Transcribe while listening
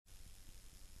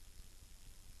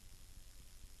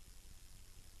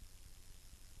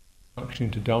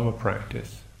into Dharma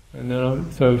practice. And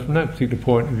then, so from that particular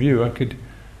point of view, I could,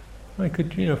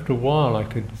 after a while, I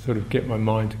could sort of get my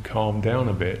mind to calm down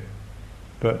a bit.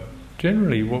 But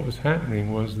generally, what was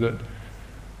happening was that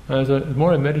the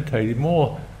more I meditated,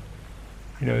 more,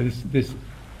 this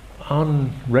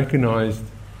unrecognized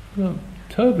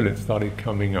turbulence started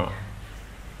coming up.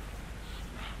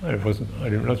 I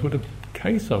didn't realize what a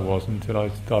case I was until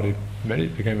I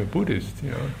became a Buddhist.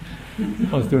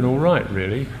 I was doing all right,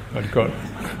 really. I got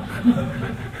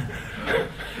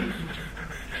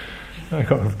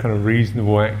a kind of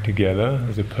reasonable act together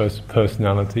as a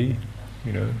personality,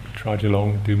 trudge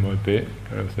along, do my bit,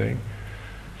 kind of thing.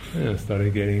 And I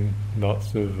started getting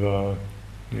lots of,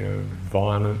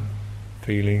 violent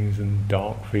feelings and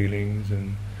dark feelings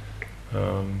and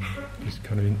this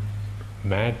kind of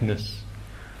madness.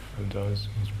 And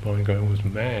my mind going was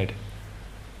mad.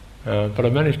 But I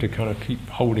managed to kind of keep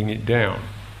holding it down.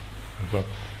 I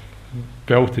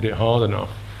belted it hard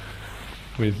enough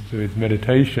with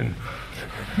meditation.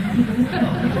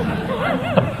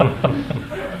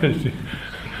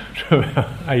 For about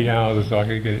 8 hours or so I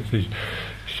could get it to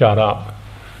shut up.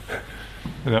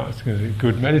 And that was a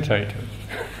good meditator.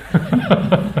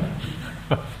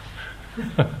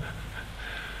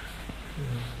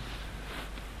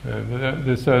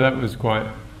 So that was quite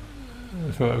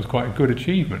a good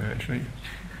achievement, actually.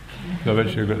 So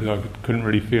eventually I couldn't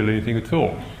really feel anything at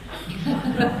all.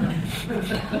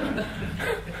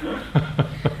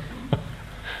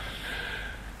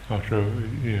 After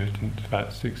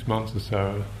about 6 months or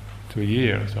so to a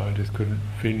year, so I just couldn't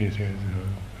feel anything.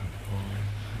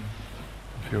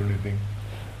 Feel anything.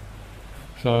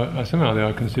 So somehow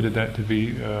I considered that to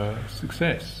be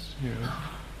success,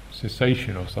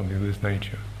 cessation or something of this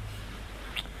nature.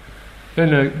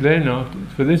 Then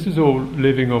after, this is all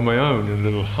living on my own in a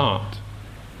little hut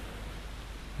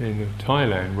in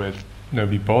Thailand, where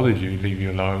nobody bothers you, leave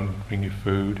you alone, bring you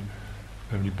food,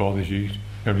 nobody bothers you,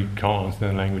 nobody can't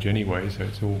understand the language anyway, so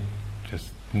it's all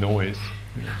just noise,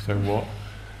 so what?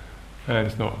 And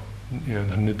it's not,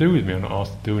 nothing to do with me, I'm not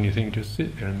asked to do anything, just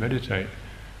sit there and meditate.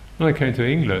 When I came to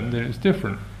England, then it's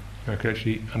different. I could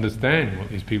actually understand what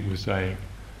these people were saying.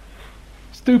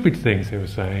 Stupid things they were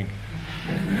saying.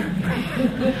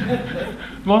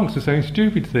 Monks were saying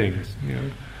stupid things,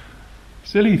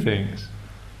 silly things,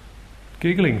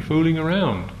 giggling, fooling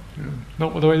around,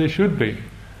 not the way they should be.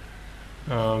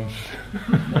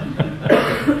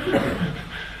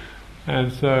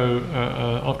 And so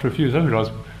after a few years I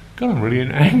realised, God, I'm really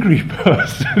an angry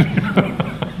person.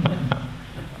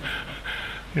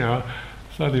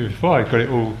 Suddenly before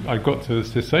I got to the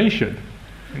cessation,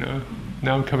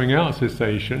 now I'm coming out of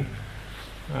cessation,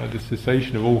 the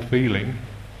cessation of all feeling.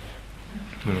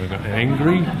 I got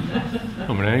angry,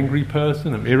 I'm an angry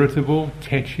person, I'm irritable,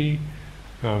 tetchy,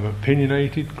 I'm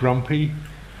opinionated, grumpy,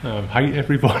 hate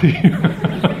everybody.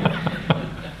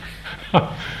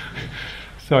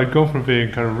 So I'd gone from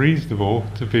being kind of reasonable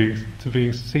to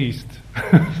being ceased,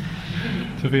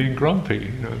 to being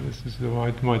grumpy. This is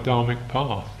my dharmic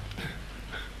path.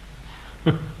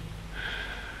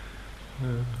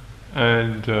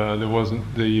 And there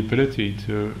wasn't the ability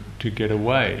to get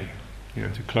away,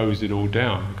 to close it all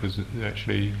down, because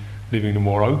actually living a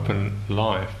more open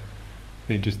life,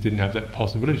 you just didn't have that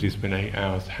possibility to spend 8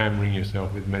 hours hammering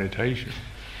yourself with meditation.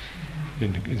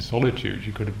 In solitude,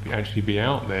 you could actually be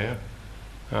out there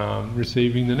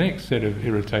receiving the next set of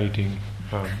irritating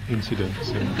incidents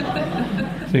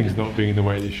and things not being the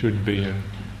way they should be, and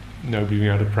nobody being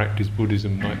able to practice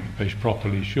Buddhism like they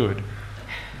properly should.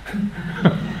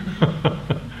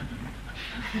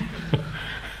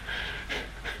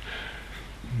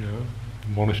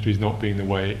 Monasteries not being the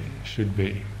way it should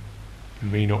be,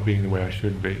 and me not being the way I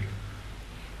should be.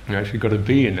 You actually got to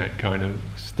be in that kind of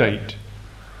state.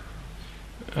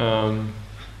 And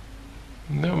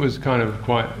that was kind of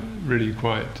quite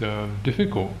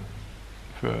difficult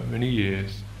for many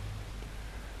years.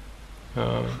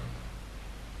 But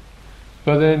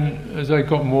then, as I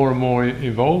got more and more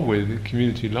involved with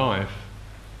community life,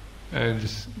 and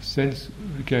this sense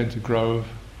began to grow of,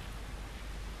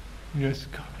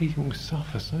 God, people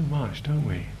suffer so much, don't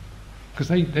we? Because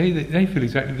they feel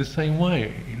exactly the same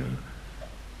way,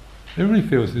 Everybody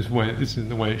feels this way. This isn't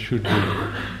the way it should be.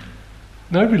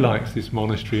 Nobody likes this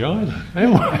monastery either. They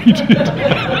all hate it.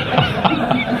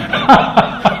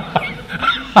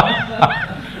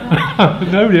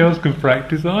 Nobody else can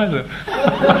practice either.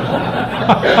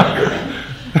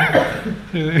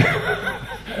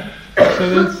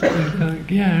 So that's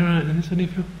right. And suddenly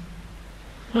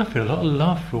I feel a lot of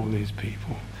love for all these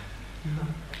people.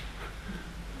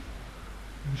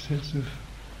 A sense of,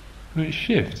 it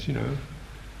shifts,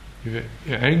 You're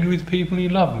angry with people and you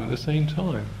love them at the same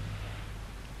time.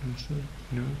 And so,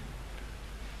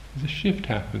 there's a shift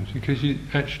happens because you're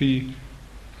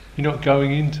not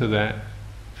going into that,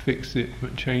 fix it,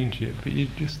 but change it, but you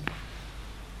just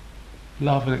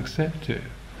love and accept it.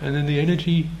 And then the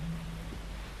energy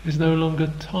is no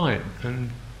longer tight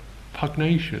and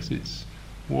pugnacious, it's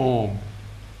warm,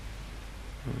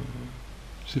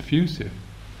 suffusive.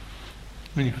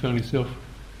 When you find yourself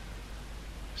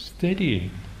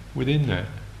steadying within that,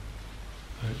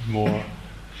 more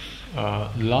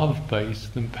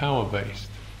love-based than power-based,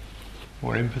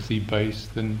 more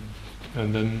empathy-based and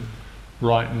then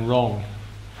right and wrong,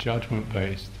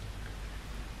 judgment-based.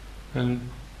 And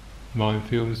mind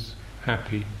feels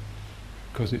happy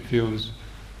because it feels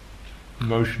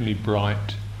emotionally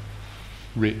bright,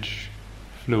 rich,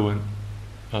 fluent,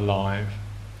 alive.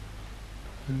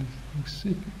 And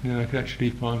I can actually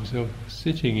find myself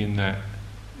sitting in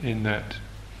that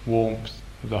warmth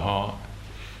of the heart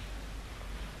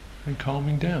and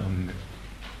calming down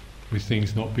with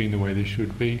things not being the way they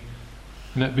should be,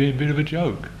 and that being a bit of a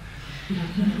joke.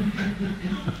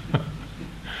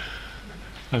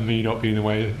 And me not being the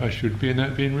way I should be, and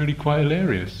that being really quite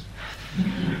hilarious.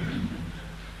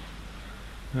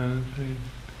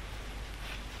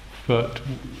 But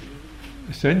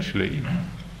essentially,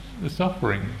 the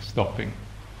suffering is stopping,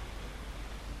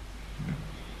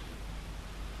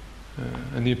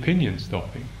 and the opinion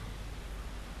stopping.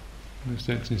 In a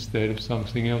sense, instead of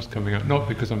something else coming up, not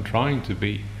because I'm trying to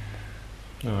be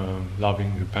loving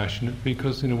and compassionate,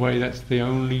 because in a way that's the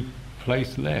only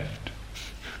place left.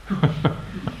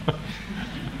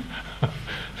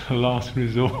 The last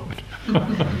resort.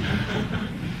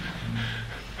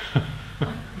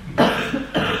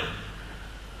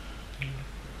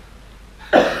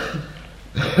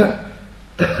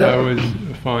 I always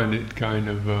find it kind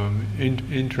of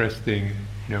interesting,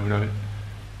 when I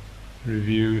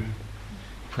review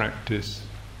practice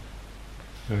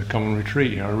and come on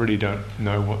retreat, I really don't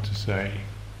know what to say.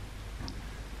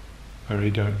 I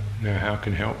really don't know how I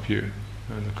can help you.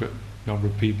 I look at a number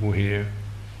of people here,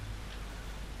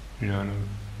 and I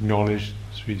acknowledge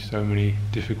through so many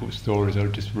difficult stories, I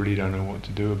just really don't know what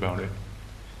to do about it.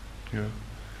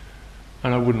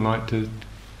 And I wouldn't like to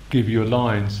give you a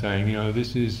line saying,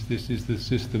 this is the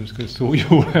system's going to sort you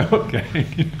all out,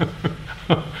 gang.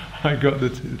 I got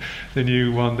the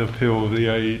new wonder pill of the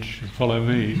age, follow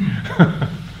me.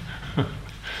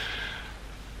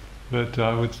 But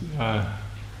I would,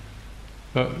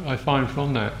 but I find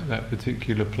from that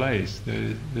particular place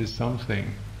there's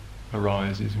something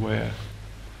arises where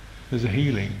there's a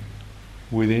healing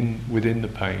within the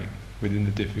pain, within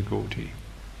the difficulty,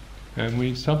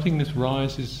 and something that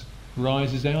rises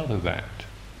out of that,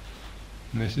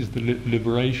 and this is the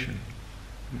liberation.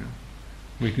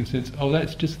 We can sense,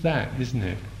 that's just that, isn't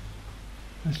it?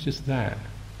 That's just that.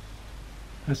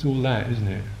 That's all that, isn't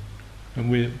it? And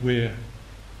we're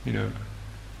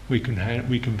we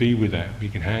can be with that. We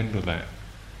can handle that.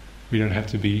 We don't have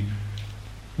to be.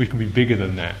 We can be bigger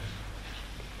than that.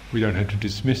 We don't have to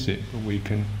dismiss it, but we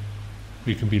can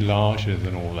be larger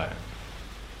than all that.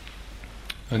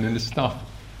 And then the stuff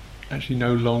actually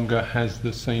no longer has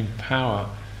the same power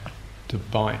to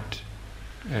bite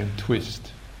and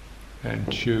twist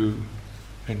and chew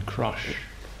and crush.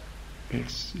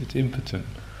 It's impotent.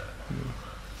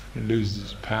 It loses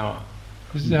its power.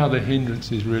 This is how the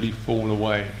hindrances really fall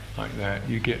away, like that.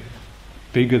 You get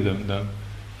bigger than them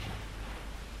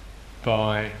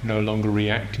by no longer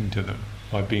reacting to them,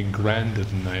 by being grander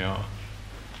than they are.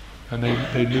 And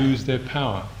they lose their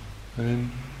power. And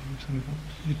then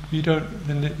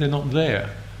they're not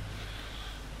there.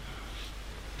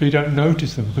 But you don't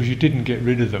notice them because you didn't get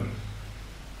rid of them.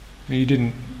 And you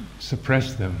didn't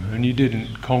suppress them, and you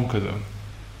didn't conquer them.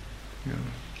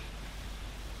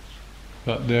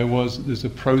 But there's a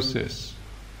process,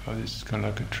 it's kind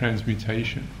of like a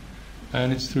transmutation,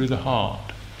 and it's through the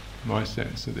heart. My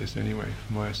sense of this, anyway,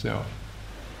 for myself,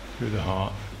 through the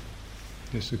heart,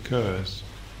 this occurs.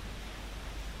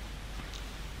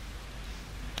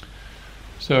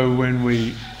 So when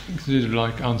we consider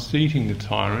like unseating the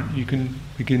tyrant, you can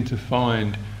begin to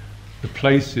find the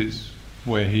places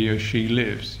where he or she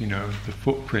lives. The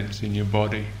footprints in your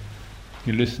body.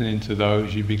 You're listening to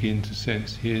those, you begin to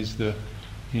sense here's the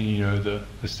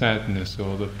sadness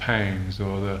or the pangs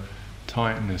or the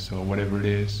tightness or whatever it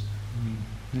is.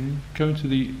 Go to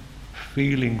the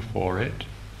feeling for it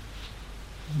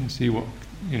and see what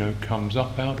comes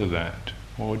up out of that.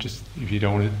 Or just, if you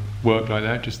don't want to work like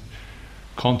that, just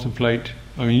contemplate.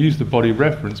 Use the body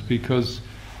reference because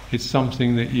it's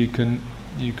something that you can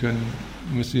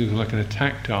almost use like in a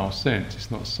tactile sense.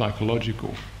 It's not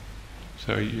psychological.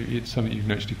 So it's something you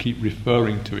can actually keep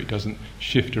referring to. It doesn't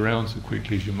shift around so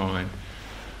quickly as your mind.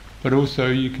 But also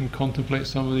you can contemplate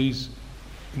some of these,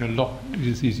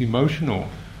 these emotional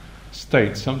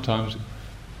states sometimes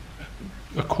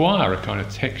acquire a kind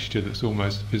of texture that's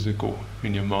almost physical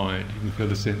in your mind. You can feel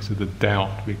the sense of the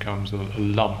doubt becomes a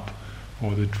lump,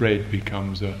 or the dread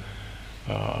becomes you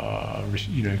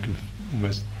can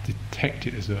almost detect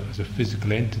it as a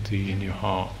physical entity in your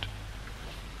heart.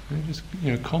 And just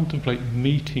contemplate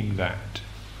meeting that,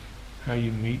 how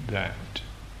you meet that,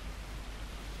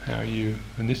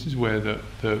 and this is where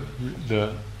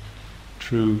the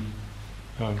true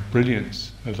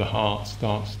brilliance of the heart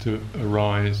starts to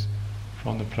arise,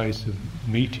 from the place of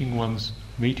meeting oneself,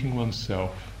 meeting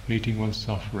one's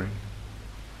suffering.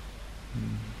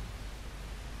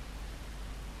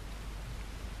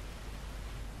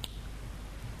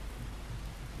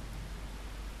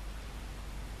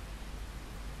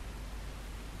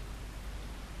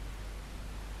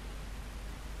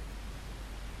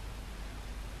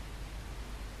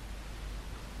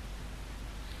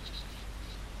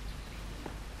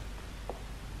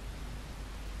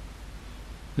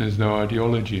 There's no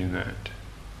ideology in that.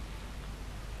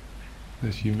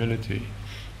 There's humility.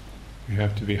 You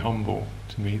have to be humble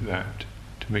to meet that,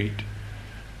 to meet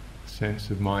the sense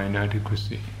of my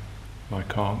inadequacy, I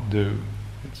can't do.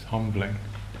 It's humbling.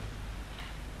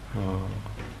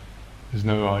 There's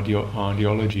no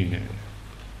ideology in it.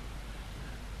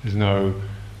 There's no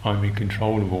I'm in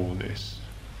control of all this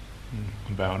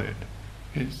about it.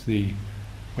 It's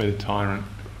where the tyrant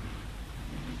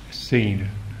is seen,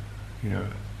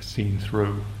 seen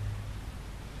through.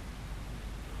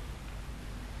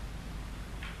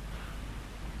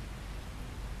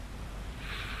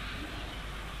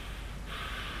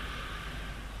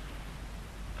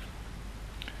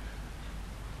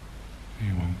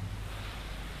 Anyone?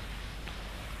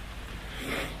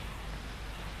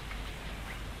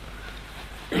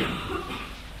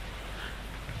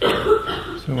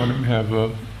 So why don't we have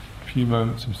a few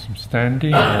moments of some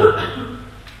standing or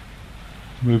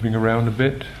moving around a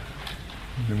bit,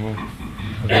 and then we'll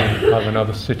have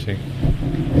another sitting.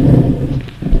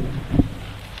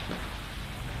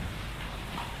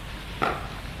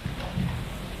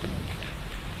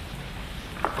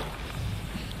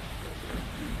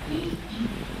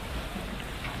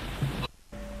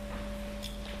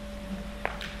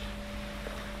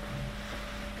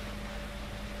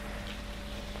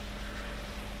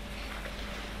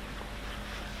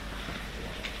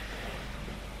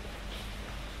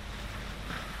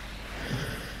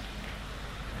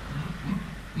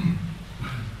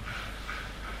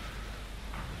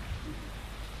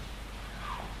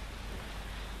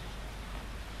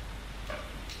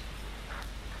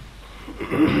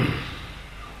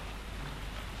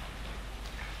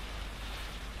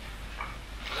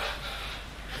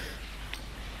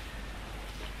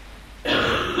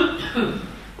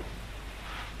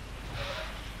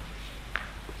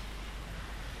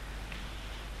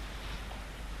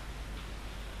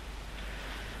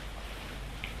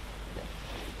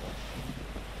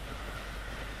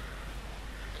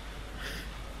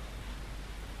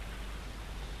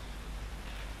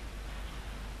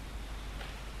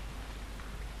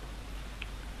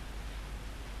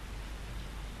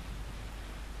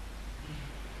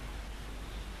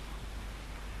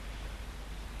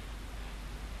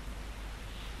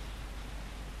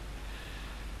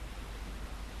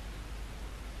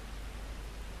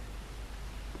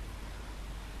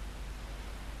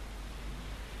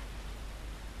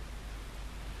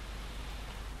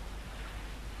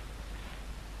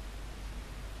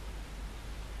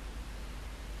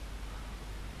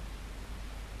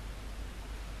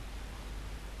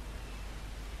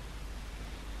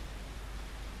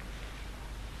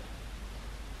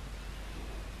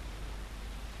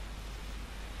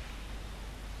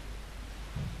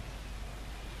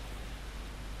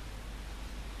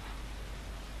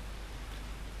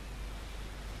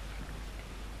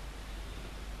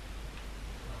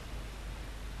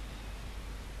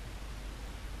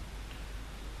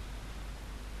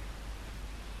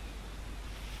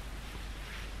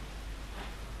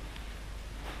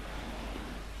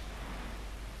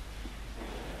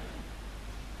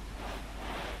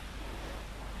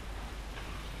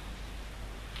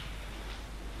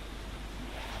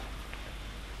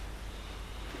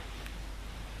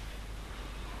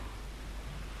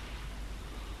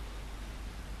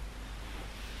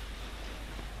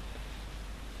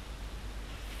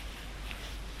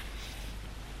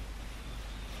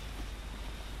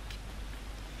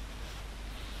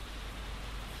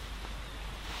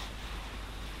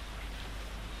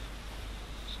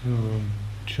 So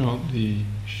chant the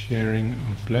sharing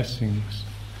of blessings.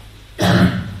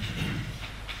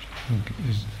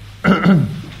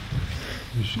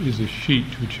 Is a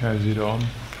sheet which has it on.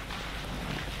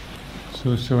 It's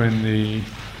also in the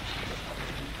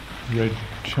red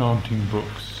chanting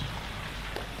books.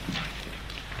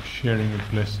 Sharing of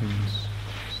blessings,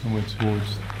 somewhere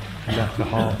towards the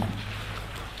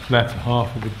latter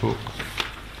half of the book.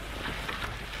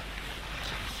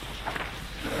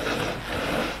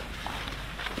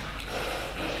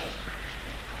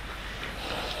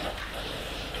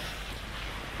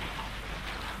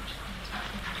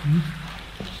 Hmm?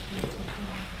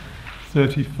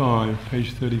 35,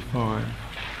 page 35.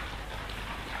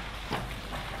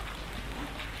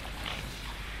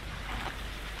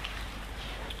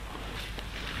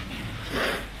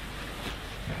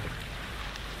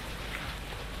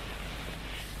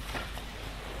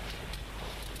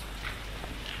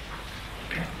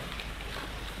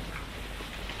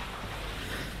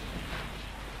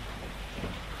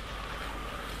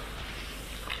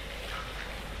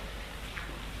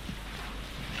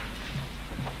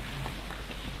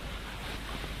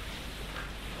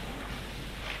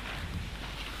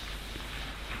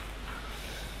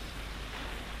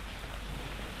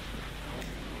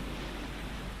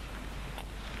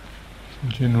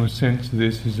 The general sense of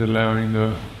this is allowing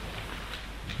the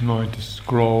mind to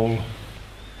scroll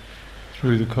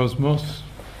through the cosmos,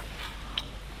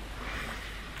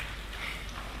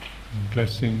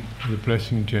 the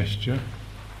blessing gesture.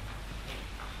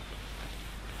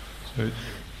 So it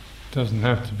doesn't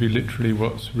have to be literally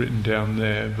what's written down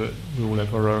there, but we all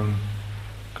have our own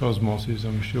cosmoses,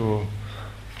 I'm sure.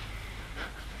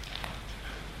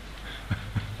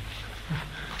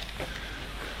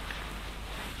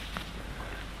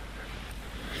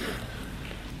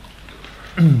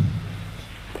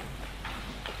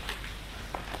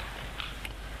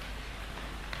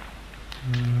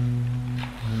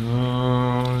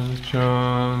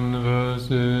 Chant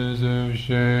verses of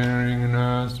sharing and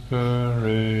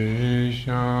aspiration.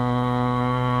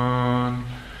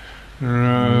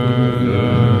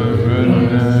 The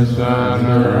goodness that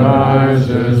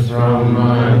arises from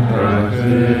my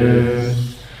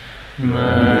practice.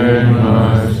 May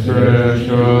my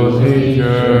spiritual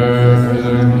teachers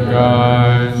and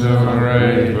guides of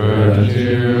great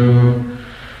virtue,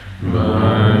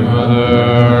 my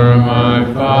mother,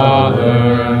 my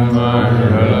father, and my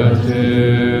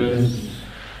relatives,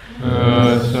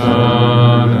 the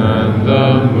sun and the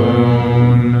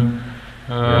moon,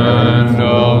 and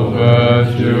all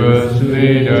virtuous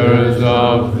leaders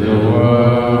of the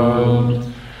world,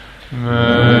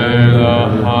 may the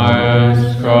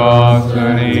highest gods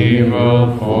and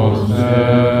evil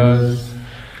forces,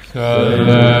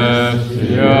 celestial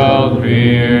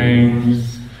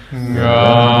beings,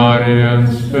 guardian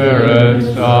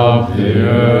spirits of the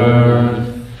earth,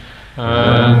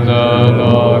 and the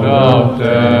Lord of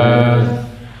death,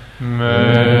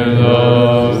 may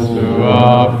those who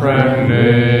are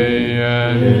friendly,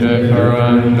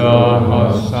 indifferent or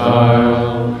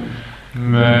hostile,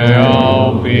 may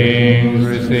all beings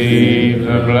receive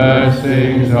the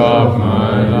blessings of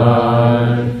my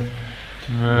life.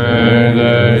 May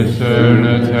they soon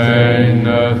attain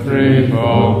the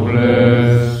threefold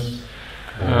bliss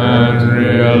and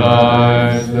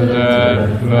realize the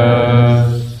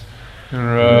deathless,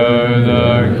 through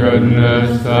the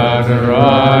goodness that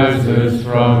arises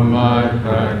from my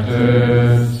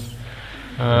practice,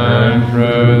 and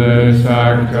through this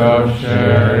act of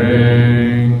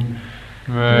sharing,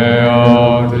 may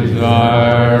all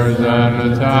desires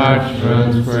and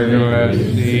attachments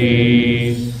quickly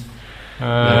cease,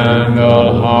 and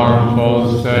all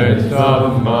harmful states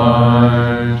of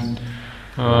mind,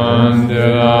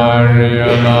 until I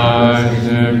realize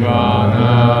Nibbana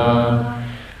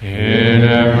in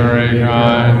every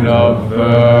kind of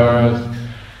birth.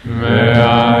 May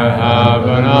I have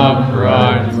an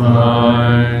upright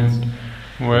mind,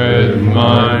 with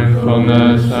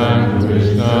mindfulness and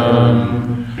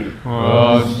wisdom,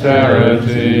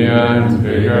 austerity and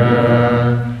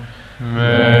vigor.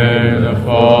 May the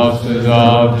forces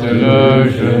of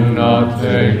delusion not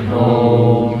take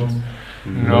hold,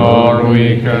 nor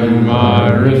weaken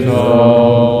my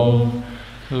resolve.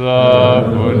 The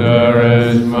Buddha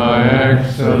is my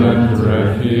excellent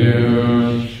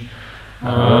refuge.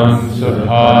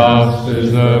 Unsurpassed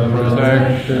is the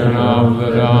protection of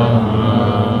the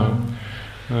Dhamma.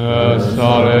 The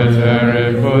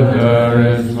solitary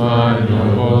Buddha is my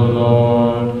noble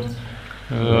Lord.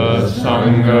 The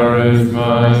Sangha is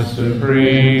my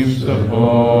supreme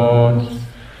support.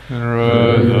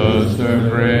 Through the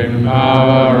supreme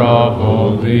power of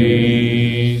all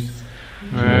these,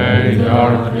 may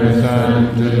darkness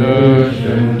and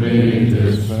delusion be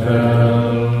dispelled.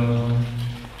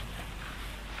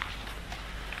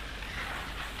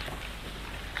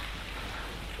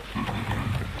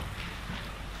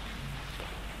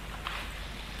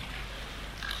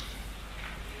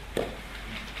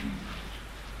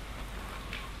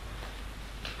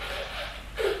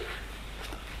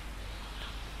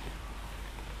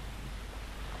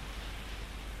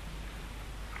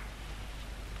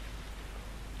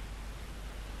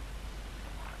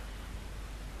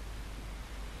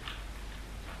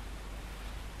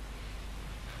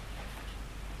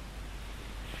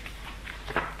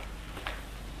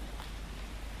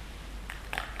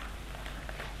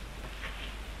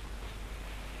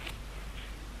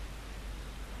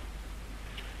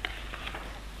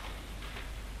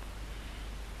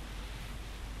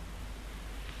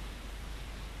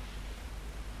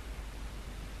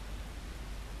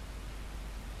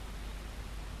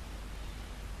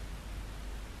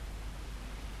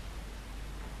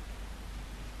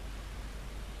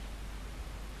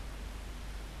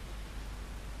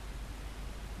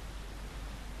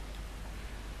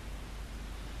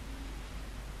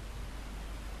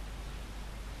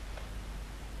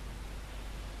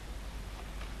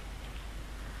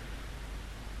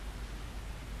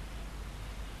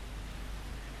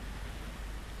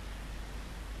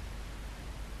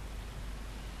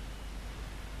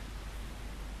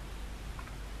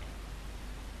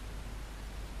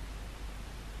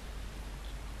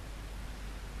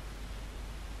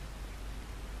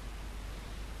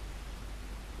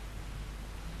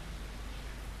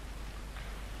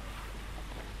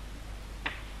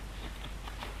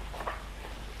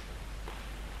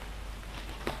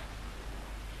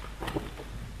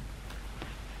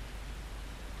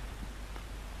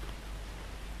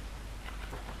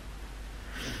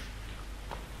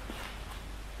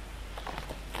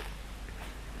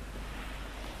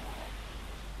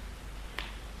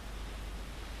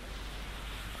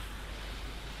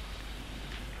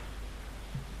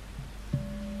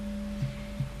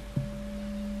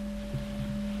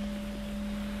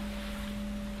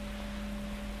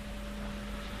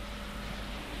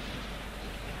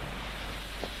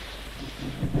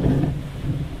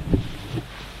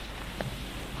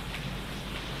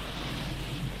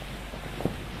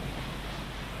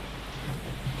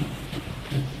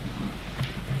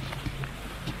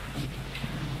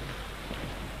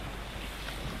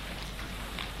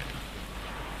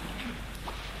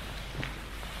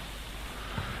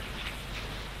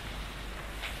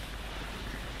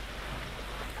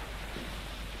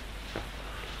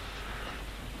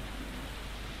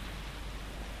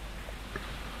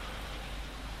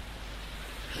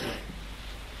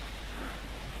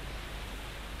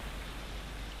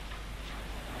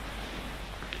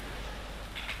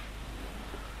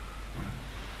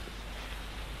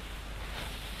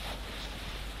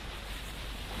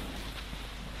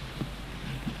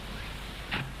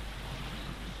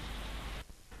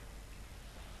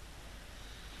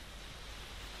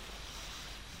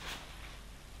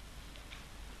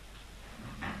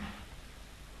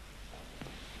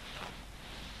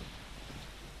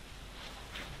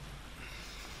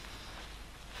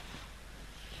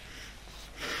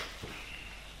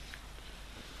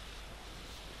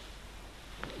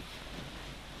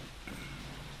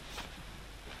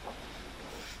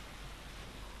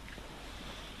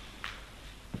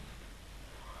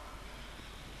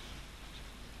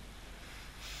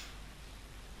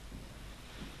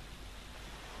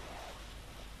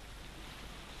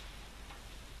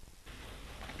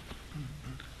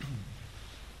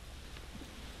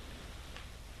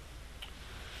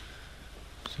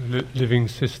 So living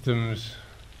systems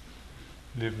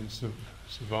live and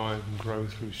survive and grow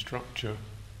through structure.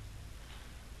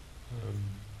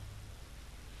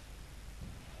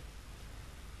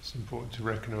 It's important to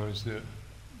recognise that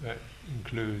that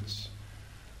includes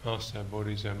us, our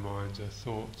bodies, our minds, our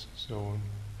thoughts, and so on.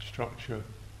 Structure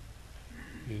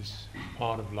is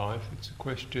part of life. It's a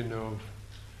question of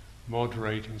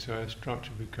moderating so our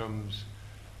structure becomes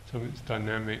something that's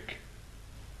dynamic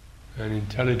and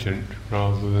intelligent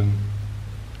rather than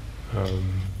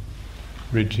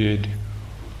rigid,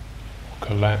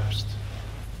 collapsed,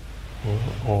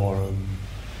 or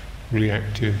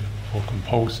reactive or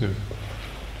compulsive.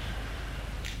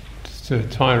 So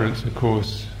tyrants, of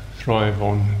course, thrive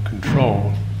on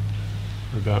control,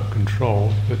 about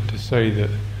control, but to say that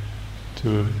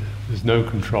there's no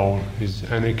control is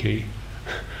anarchy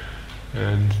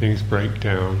and things break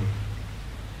down.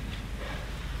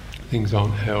 Things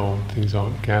aren't held, things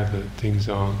aren't gathered, things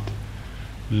aren't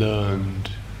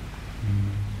learned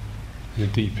in the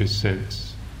deepest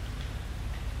sense.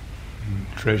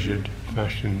 treasured,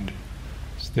 fashioned,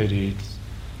 steadied,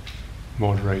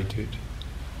 moderated,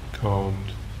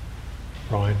 calmed,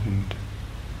 brightened,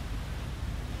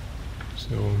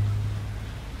 so on.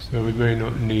 So we may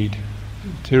not need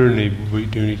tyranny, but we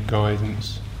do need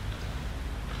guidance.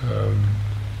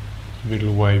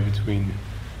 Middle way between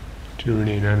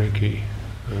tyranny and anarchy,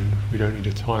 and we don't need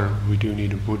a tyrant, we do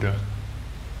need a Buddha.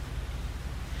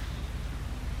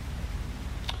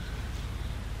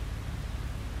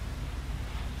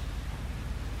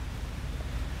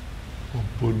 Or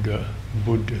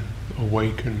Buddha,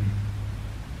 awaken,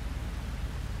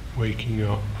 waking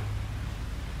up.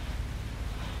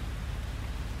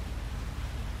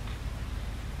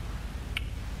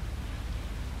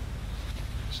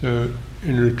 So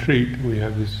in retreat we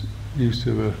have this use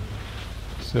of a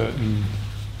certain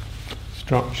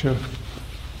structure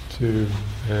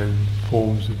and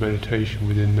forms of meditation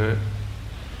within that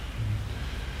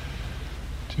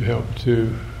to help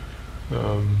to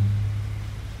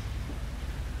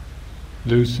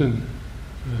loosen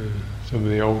some of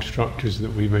the old structures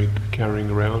that we may be carrying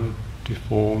around,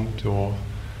 deformed or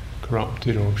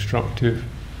corrupted or obstructive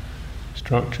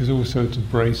structures, also to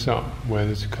brace up where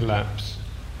there's a collapse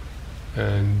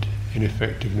and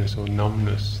ineffectiveness or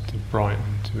numbness, to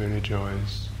brighten, to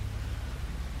energize.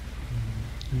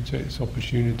 And take this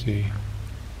opportunity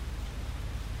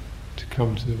to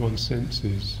come to one's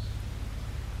senses,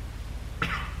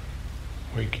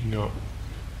 waking up.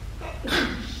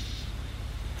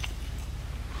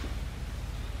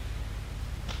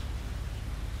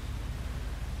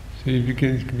 So you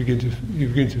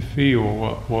begin to feel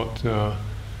what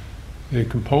the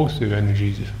compulsive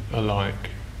energies are like.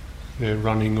 They're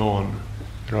running on,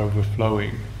 they're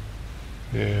overflowing,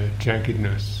 their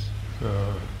jaggedness,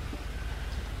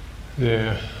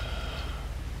 their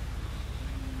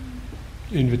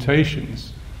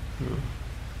invitations.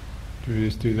 Do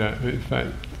this, do that. But in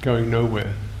fact, going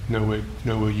nowhere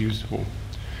useful.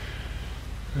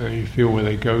 You feel where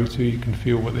they go to, you can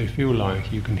feel what they feel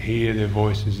like, you can hear their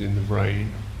voices in the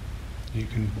brain, you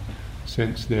can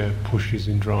sense their pushes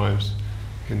and drives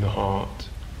in the heart.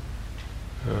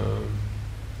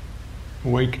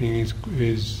 Awakening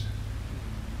is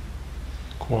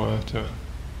quieter.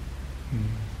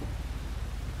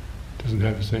 Doesn't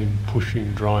have the same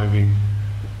pushing, driving,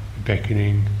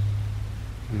 beckoning.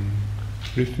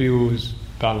 But it feels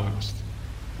balanced.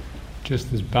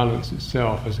 Just as balance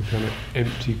itself has a kind of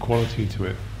empty quality to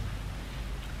it.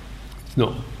 It's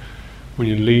not when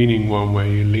you're leaning one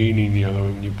way, you're leaning the other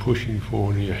way. When you're pushing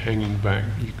forward and you're hanging back,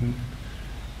 you can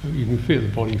feel the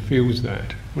body feels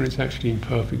that. When it's actually in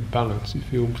perfect balance, it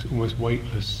feels almost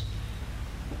weightless.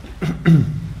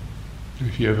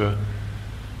 If you ever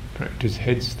practice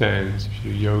headstands, if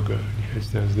you do yoga,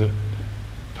 headstands, the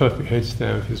perfect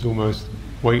headstand is almost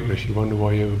weightless. You wonder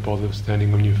why you ever bother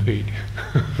standing on your feet.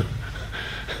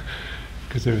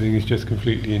 Because everything is just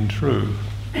completely untrue.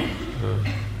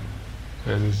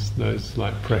 And there's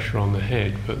like pressure on the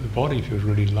head, but the body feels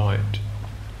really light.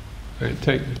 And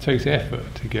it takes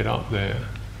effort to get up there.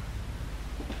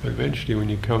 But eventually when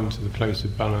you come to the place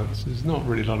of balance, there's not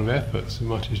really a lot of effort so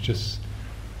much as just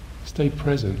stay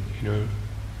present,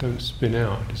 don't spin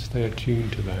out, just stay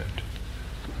attuned to that.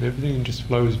 And everything just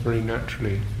flows very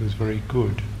naturally, it feels very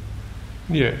good.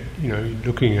 And yet,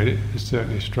 looking at it, there's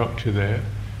certainly a structure there.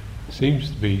 It seems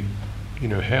to be,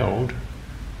 held,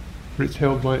 but it's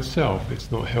held by itself.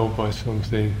 It's not held by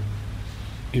something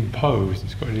imposed.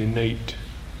 It's got an innate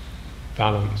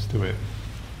balance to it.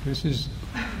 This is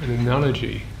an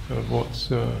analogy of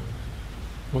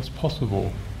what's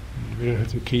possible. We don't have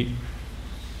to keep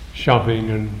shoving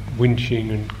and winching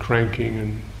and cranking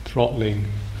and throttling.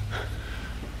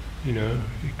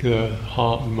 The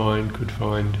heart and mind could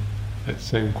find that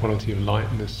same quality of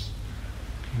lightness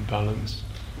and balance,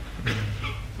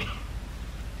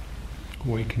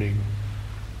 awakening.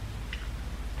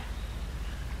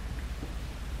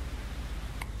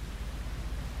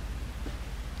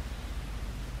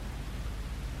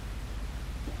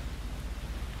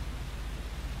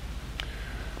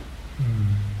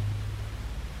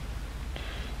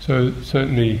 So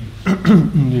certainly,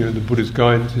 the Buddha's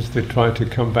guidance is to try to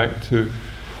come back to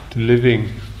living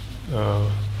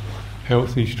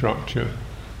healthy structure,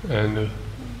 and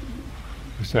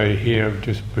say here I'm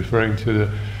just referring to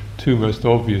the two most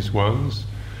obvious ones: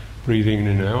 breathing in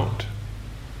and out,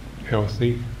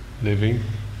 healthy living,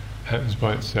 happens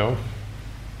by itself.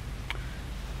 You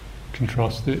can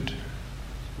trust it.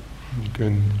 You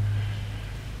can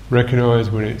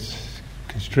recognize when it's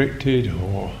constricted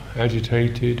or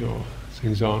agitated or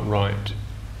things aren't right.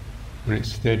 When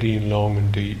it's steady and long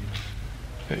and deep,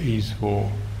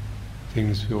 easeful,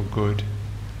 things feel good.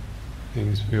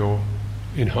 things feel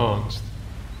enhanced.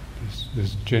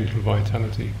 There's gentle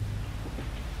vitality.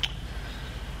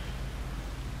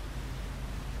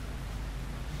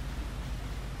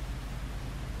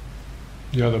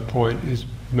 The other point is,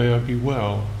 may I be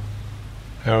well.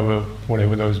 However,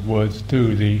 whatever those words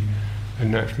do, a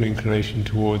natural inclination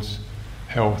towards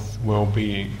health,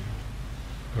 well-being.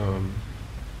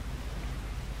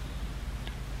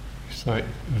 It's like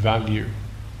value,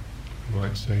 you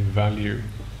might say value.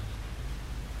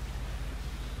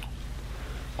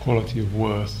 Quality of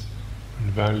worth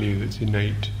and value that's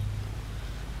innate.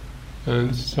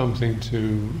 And it's something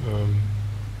to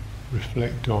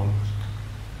reflect on.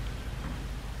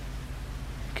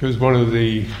 Because one of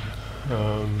the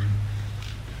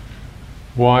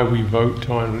why we vote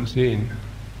tyrants in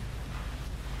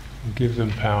and give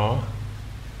them power,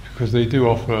 because they do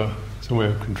offer some way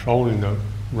of controlling the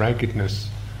raggedness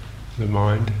of the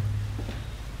mind.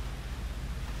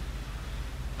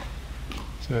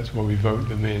 So that's why we vote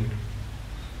them in.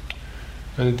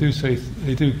 And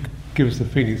they do give us the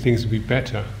feeling things will be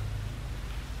better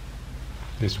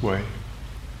this way.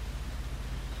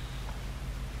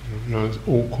 You know, those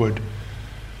awkward,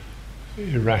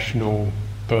 irrational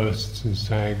bursts and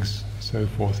sags, and so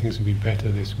forth. Things will be better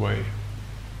this way.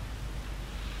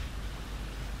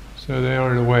 So they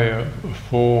are in a way a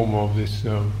form of this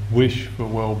wish for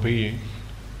well-being,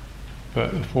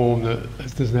 but a form that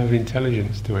doesn't have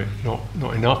intelligence to it,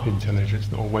 not enough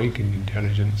intelligence, not awakened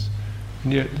intelligence.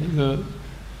 And yet the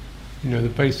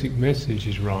basic message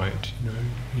is right. You know,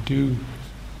 you do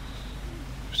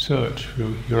search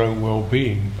for your own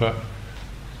well-being, but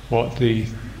what the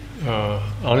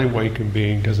unawakened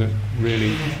being doesn't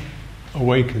really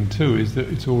awaken to is that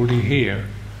it's already here.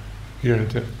 You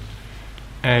don't have to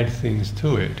add things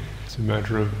to it. It's a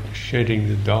matter of shedding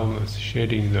the dullness,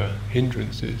 shedding the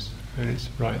hindrances, and it's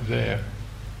right there.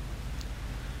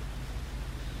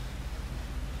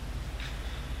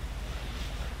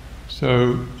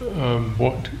 So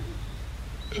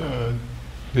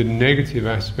the negative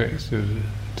aspects of the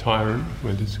tyrant,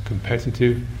 whether it's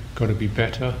competitive, got to be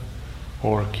better,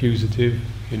 or accusative,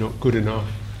 you're not good enough,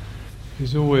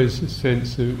 there's always a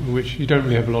sense in which you don't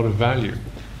really have a lot of value.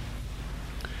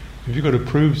 If you've got to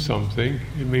prove something,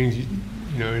 it means,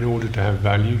 in order to have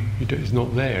value, it's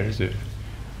not there, is it?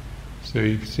 So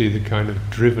you can see the kind of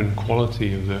driven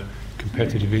quality of the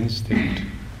competitive instinct,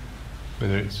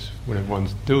 whether it's what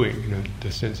everyone's doing,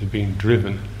 the sense of being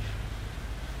driven.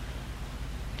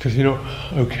 Because you're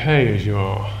not okay as you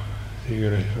are, so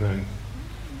you've got to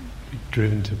be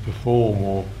driven to perform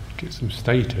or get some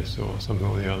status or something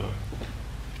or the other.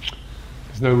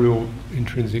 There's no real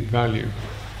intrinsic value.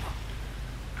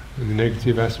 And the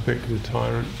negative aspect of the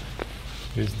tyrant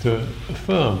is to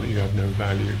affirm that you have no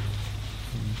value.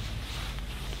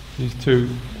 These two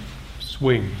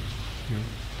swing.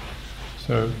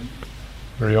 So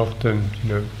very often,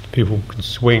 people can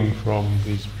swing from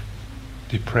this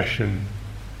depression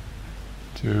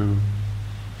to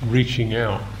reaching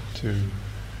out to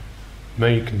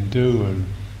make and do and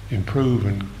improve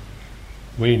and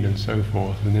win and so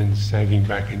forth, and then sagging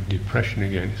back into depression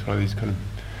again. It's like these kind of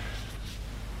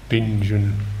binge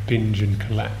and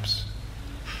collapse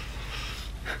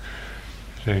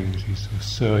things. You sort of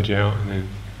surge out and then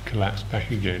collapse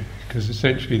back again, because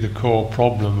essentially the core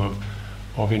problem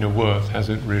of inner worth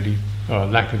hasn't really,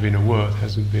 lack of inner worth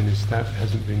hasn't been established,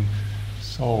 hasn't been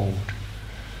solved.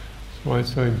 That's why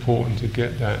it's so important to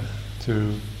get that,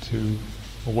 to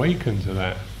awaken to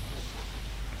that.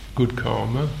 Good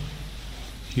karma,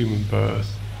 human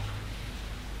birth.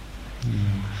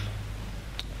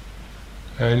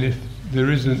 And if there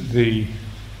isn't the,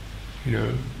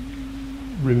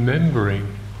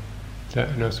 remembering that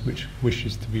in us which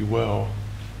wishes to be well,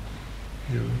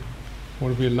 what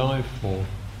are we alive for?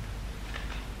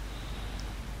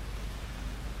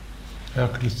 How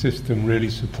can the system really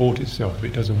support itself if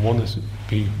it doesn't want us to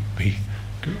be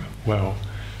well?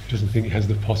 It doesn't think it has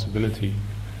the possibility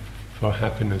for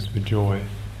happiness, for joy,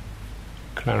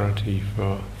 clarity,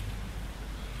 for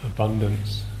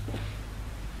abundance.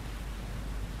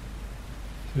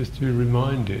 Just to be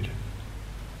reminded,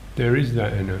 there is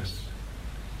that in us.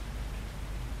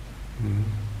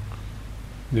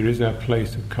 There is our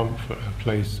place of comfort, our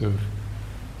place of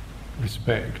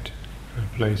respect, our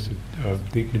place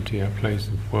of dignity, our place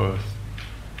of worth.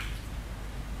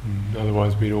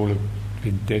 Otherwise we'd all have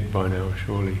been dead by now,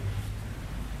 surely.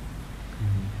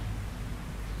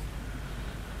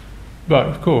 But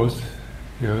of course,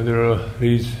 there are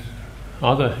these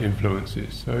other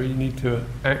influences, so you need to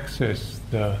access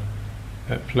that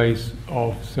place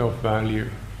of self-value,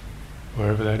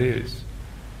 wherever that is,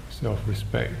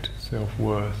 self-respect,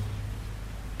 self-worth,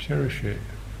 cherish it,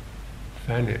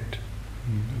 fan it,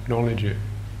 acknowledge it.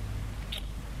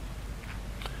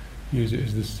 Use it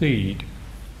as the seed.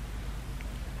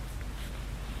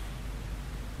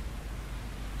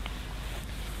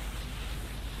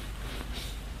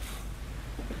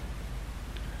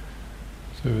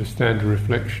 So the standard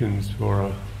reflections for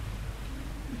a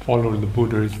follower of the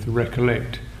Buddha is to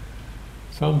recollect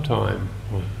sometime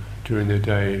during their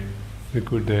day the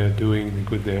good they are doing, the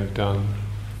good they have done,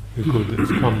 the good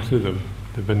that's come to them,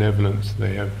 the benevolence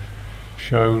they have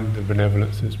shown, the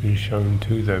benevolence that's been shown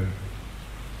to them.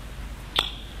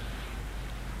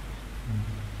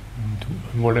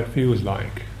 And what it feels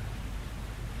like.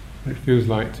 What it feels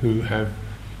like to have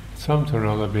sometime or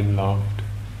other been loved,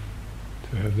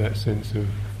 to have that sense of,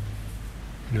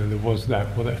 there was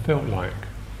that, what that felt like.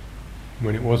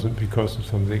 When it wasn't because of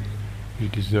something you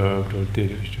deserved or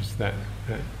did, it was just that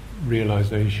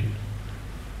realization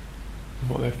of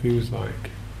what that feels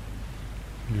like.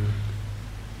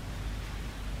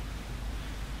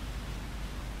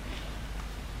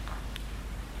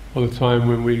 Or the time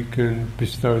when we can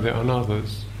bestow that on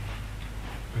others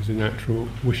as a natural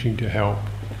wishing to help,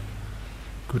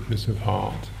 goodness of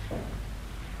heart,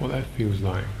 what that feels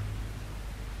like.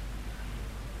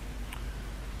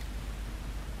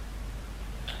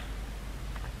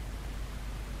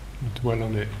 And dwell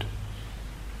on it.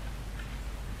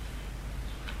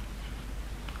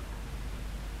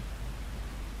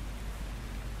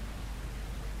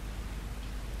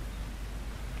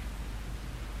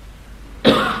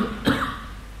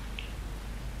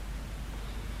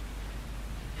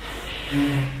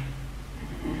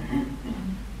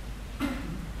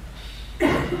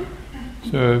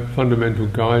 So fundamental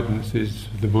guidance is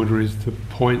the Buddha is to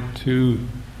point to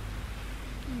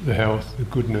the health, the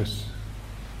goodness,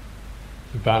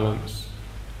 the balance,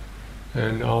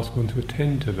 and ask one to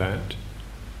attend to that.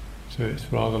 So it's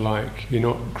rather like you're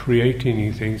not creating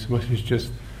anything so much as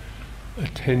just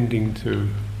attending to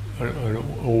an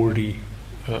already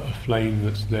a flame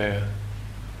that's there,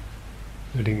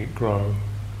 letting it grow.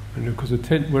 And because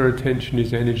where attention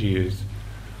is, energy is,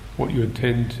 what you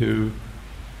attend to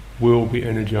will be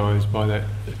energized by that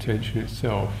attention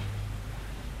itself.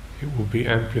 It will be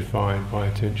amplified by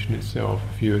attention itself.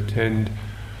 If you attend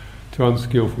to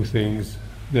unskillful things,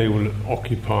 they will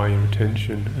occupy your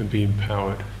attention and be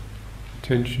empowered.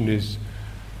 Attention is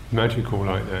magical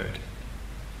like that.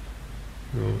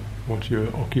 What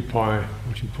you occupy,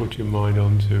 what you put your mind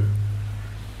onto,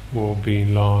 will be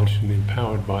enlarged and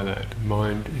empowered by that.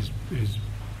 Mind is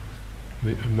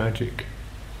a magic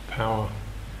power.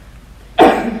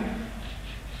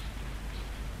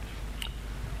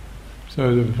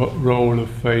 So the role of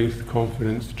faith,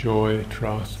 confidence, joy,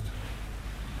 trust,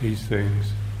 these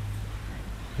things,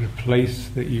 and a place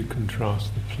that you can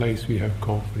trust, a place where you have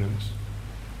confidence.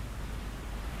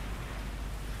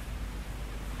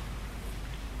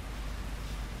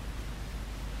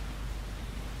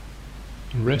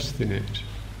 Rest in it.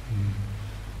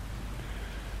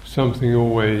 Something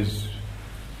always,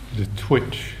 the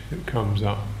twitch that comes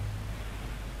up.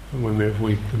 And when we're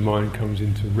weak, the mind comes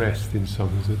into rest in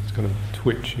something that's kind of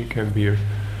twitch. It can be a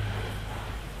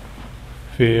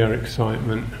fear,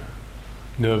 excitement,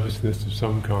 nervousness of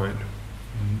some kind.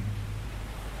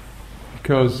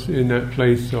 Because in that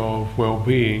place of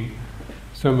well-being,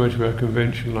 so much of our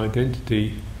conventional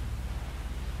identity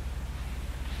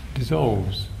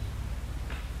dissolves.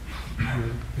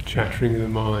 The chattering of the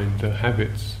mind, the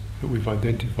habits that we've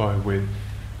identified with,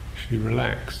 actually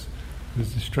relax.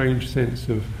 There's a strange sense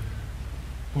of,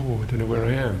 I don't know where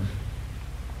I am.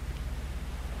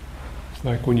 It's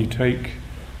like when you take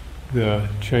the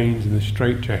chains and the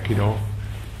straitjacket off,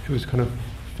 it was kind of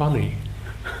funny.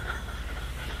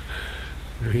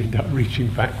 You end up reaching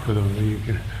back for them, and you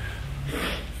can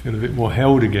feel a bit more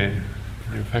held again.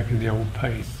 You're back in the old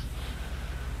pace.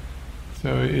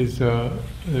 So it is.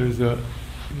 There's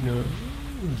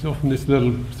often this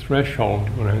little threshold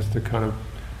one has to kind of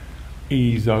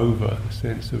ease over. The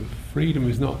sense of freedom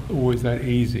is not always that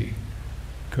easy,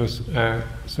 because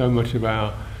so much of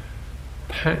our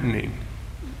patterning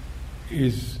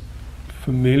is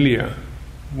familiar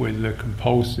with the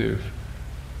compulsive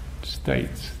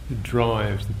states, the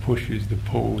drives, the pushes, the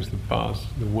pulls, the buzz,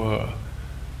 the whir.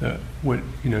 That when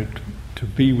to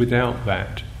be without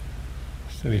that,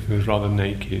 suddenly feels rather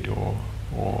naked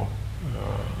or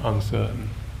uncertain.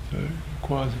 So it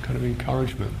requires a kind of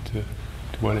encouragement to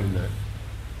dwell in that.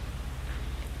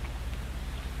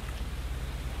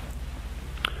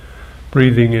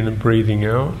 Breathing in and breathing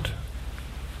out,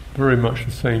 very much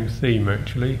the same theme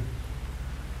actually.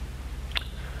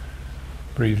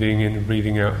 Breathing in and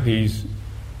breathing out, these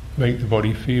make the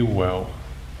body feel well.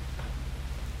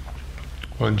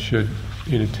 one should,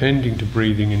 in attending to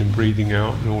breathing in and breathing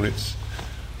out and all its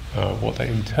what that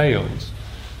entails,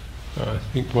 I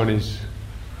think one is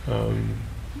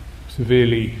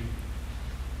severely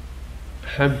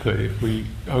hampered if we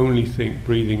only think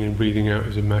breathing in and breathing out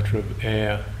is a matter of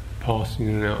air passing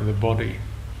in and out of the body.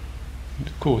 And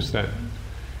of course that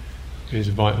is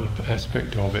a vital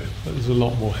aspect of it, but there's a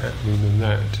lot more happening than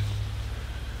that.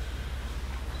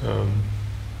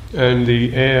 And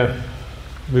the air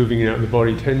moving out of the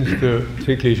body tends to,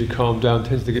 particularly as you calm down,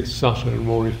 tends to get subtler and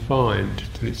more refined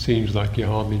till it seems like you're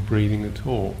hardly breathing at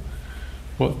all.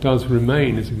 What does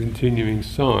remain as a continuing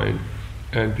sign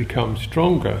and becomes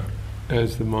stronger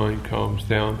as the mind calms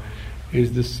down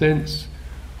is the sense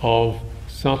of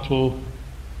subtle,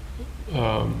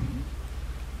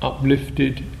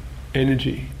 uplifted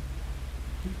energy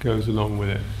that goes along with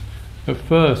it. At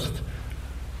first,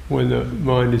 when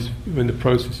the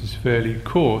process is fairly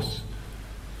coarse,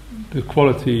 the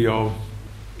quality of,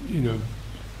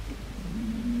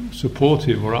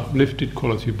 supportive or uplifted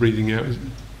quality of breathing out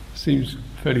seems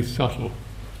fairly subtle.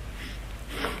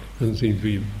 Doesn't seem to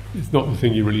be. It's not the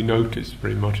thing you really notice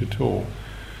very much at all.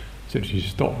 It's actually you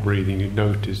stop breathing, you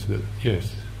notice that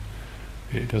yes,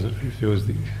 it feels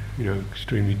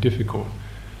extremely difficult.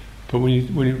 But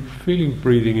when you're feeling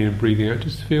breathing in and breathing out,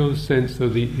 just feel the sense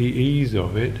of the ease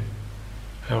of it,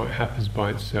 how it happens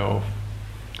by itself.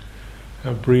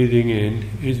 How breathing in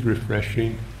is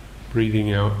refreshing,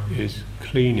 breathing out is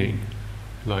cleaning,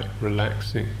 like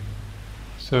relaxing.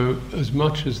 So as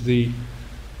much as the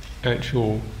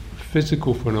actual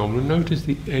physical phenomenon, notice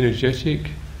the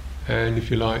energetic and, if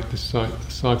you like, the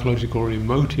psychological or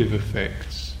emotive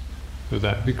effects of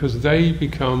that, because they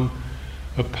become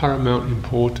of paramount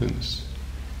importance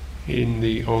in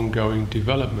the ongoing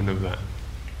development of that.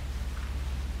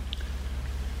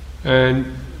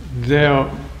 And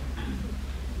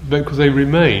because they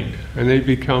remain and they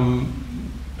become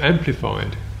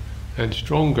amplified and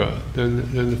stronger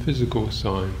than the physical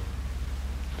sign.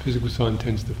 The physical sign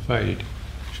tends to fade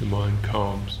as your mind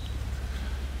calms.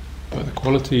 But the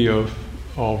quality of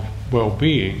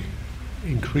well-being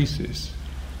increases.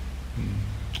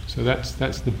 So that's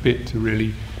the bit to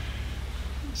really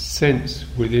sense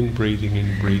within breathing in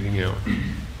and breathing out.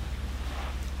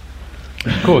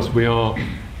 Of course, we are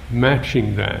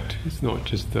matching that. It's not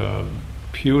just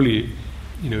purely,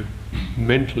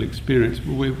 mental experience.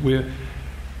 But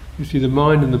you see, the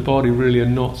mind and the body really are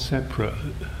not separate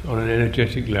on an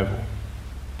energetic level.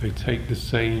 They take the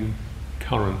same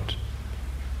current.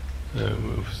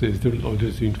 There's a difference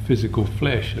between physical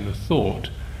flesh and a thought,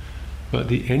 but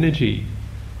the energy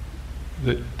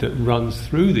that runs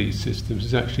through these systems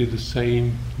is actually the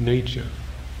same nature.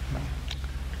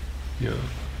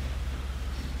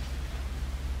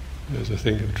 As I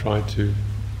think I've tried to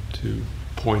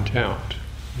point out,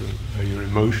 how your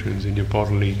emotions and your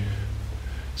bodily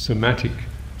somatic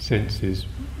senses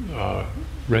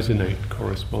resonate,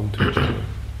 correspond to each other.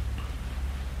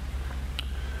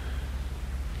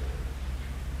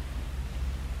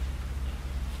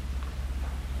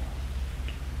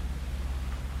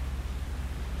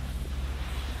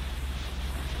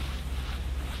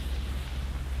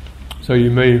 So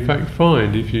you may in fact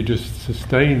find, if you just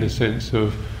sustain the sense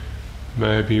of,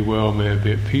 may I be well, may I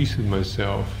be at peace with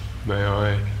myself, may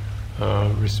I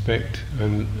respect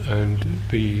and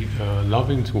be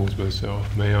loving towards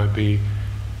myself, may I be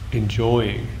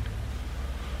enjoying,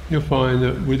 you'll find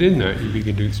that within that you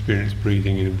begin to experience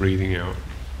breathing in and breathing out.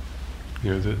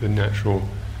 The natural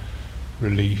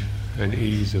relief and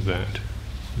ease of that.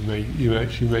 You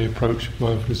actually may approach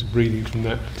mindfulness of breathing from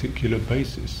that particular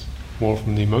basis, more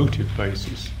from the emotive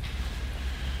basis.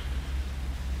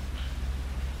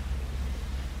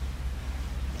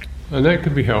 And that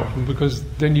can be helpful because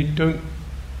then you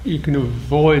can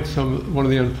avoid one of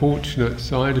the unfortunate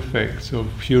side effects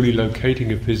of purely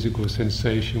locating a physical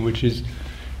sensation, which is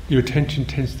your attention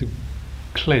tends to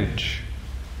clench,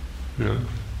 and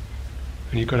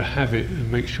you've got to have it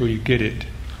and make sure you get it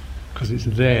because it's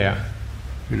there,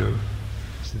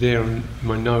 it's there on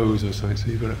my nose or something, so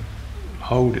you've got to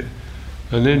hold it.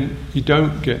 And then you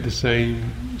don't get the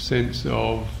same sense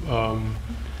of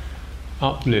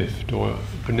uplift or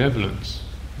benevolence.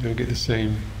 You don't get the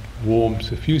same warm,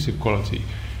 suffusive quality.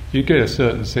 You get a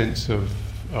certain sense of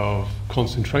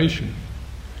concentration.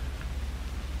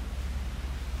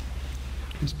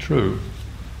 It's true.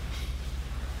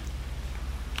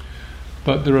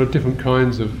 But there are different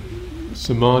kinds of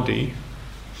samadhi,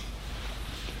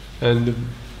 and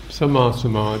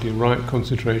samadhi, right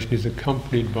concentration, is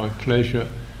accompanied by pleasure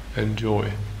and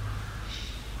joy.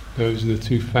 Those are the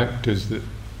two factors that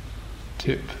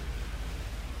tip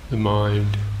the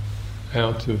mind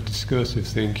out of discursive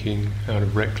thinking, out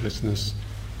of recklessness,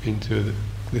 into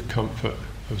the comfort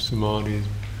of samadhi,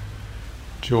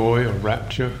 joy or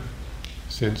rapture,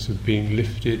 sense of being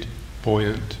lifted,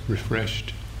 buoyant,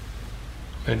 refreshed,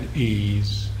 and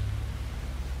ease,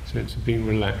 sense of being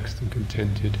relaxed and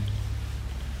contented.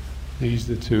 These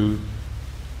are the two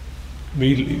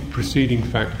immediately preceding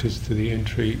factors to the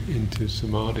entry into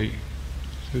samadhi.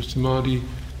 So samadhi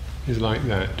is like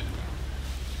that.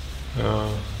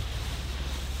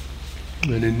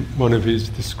 And in one of his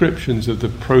descriptions of the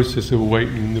process of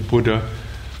awakening, the Buddha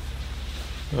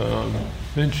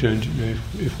mentioned,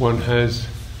 if one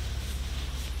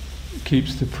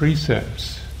keeps the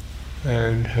precepts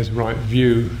and has right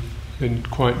view, then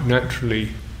quite naturally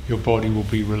your body will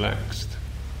be relaxed.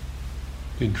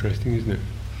 Interesting, isn't it?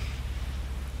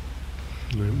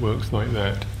 And it works like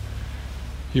that.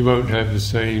 You won't have the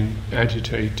same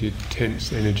agitated,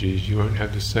 tense energies. You won't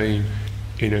have the same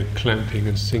inner clamping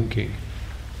and sinking.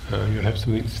 You'll have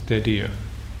something steadier.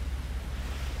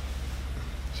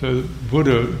 So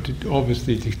Buddha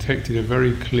obviously detected a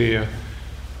very clear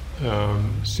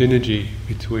synergy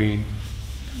between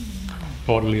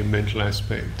bodily and mental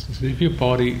aspects. So if your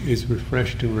body is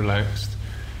refreshed and relaxed,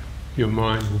 your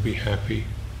mind will be happy.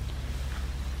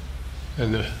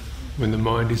 And when the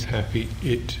mind is happy,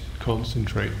 it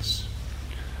concentrates.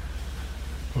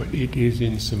 Or it is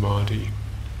in samadhi.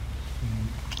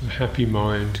 A happy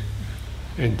mind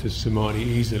enters samadhi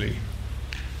easily.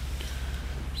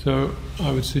 So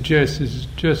I would suggest,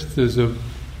 just as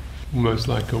almost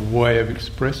like a way of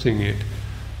expressing it,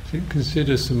 to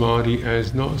consider samadhi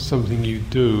as not something you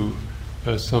do,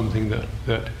 as something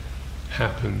that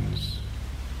happens.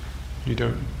 You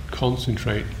don't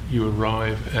concentrate, you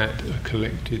arrive at a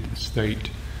collected state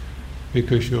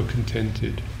because you're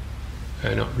contented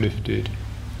and uplifted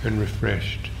and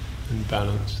refreshed and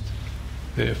balanced.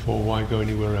 Therefore, why go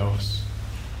anywhere else?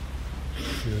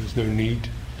 There's no need.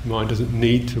 The mind doesn't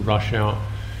need to rush out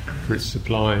for its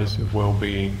supplies of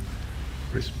well-being,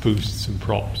 for its boosts and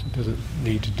props. It doesn't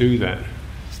need to do that.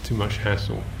 It's too much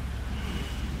hassle.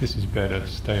 This is better.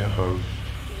 Stay at home.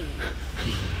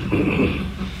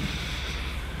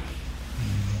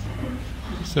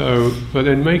 But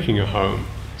then making a home,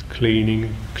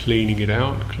 cleaning it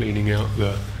out, cleaning out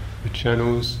the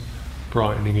channels,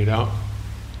 brightening it up.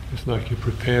 It's like you're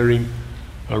preparing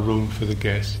a room for the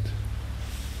guest,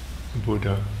 the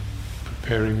Buddha,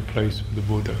 preparing a place for the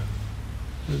Buddha.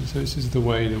 And so this is the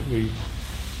way that we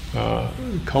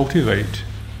cultivate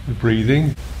the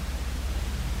breathing.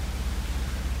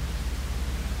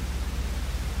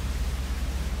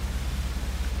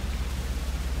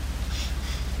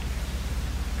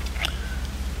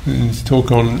 In his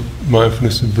talk on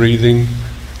mindfulness of breathing,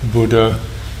 the Buddha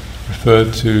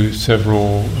referred to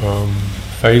several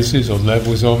phases or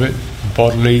levels of it: the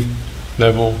bodily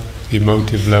level, the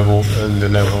emotive level, and the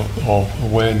level of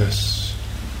awareness,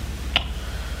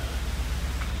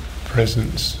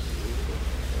 presence.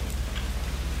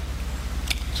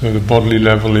 So the bodily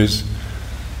level is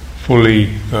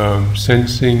fully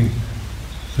sensing,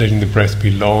 letting the breath be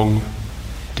long,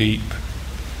 deep,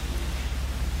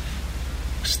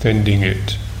 extending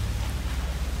it,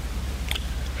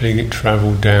 letting it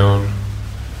travel down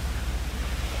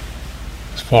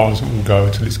as far as it will go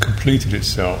until it's completed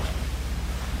itself.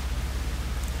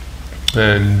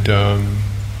 And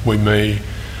we may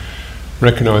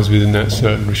recognise within that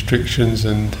certain restrictions,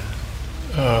 and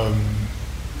I'm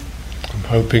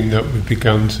hoping that we've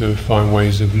begun to find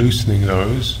ways of loosening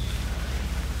those,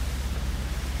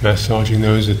 massaging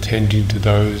those, attending to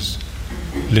those,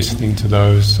 listening to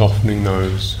those, softening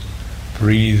those,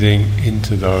 breathing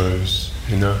into those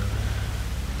in a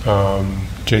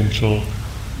gentle,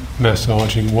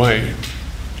 massaging way.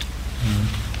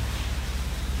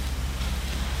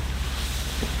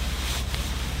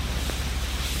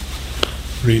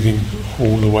 Breathing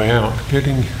all the way out,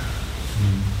 feeling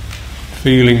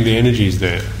the energies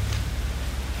there.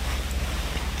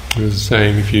 As I was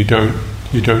saying, if you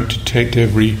don't detect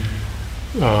every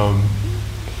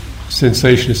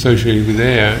sensation associated with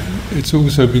air, it's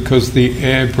also because the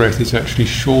air breath is actually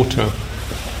shorter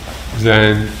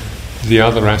than the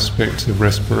other aspects of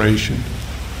respiration.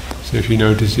 So if you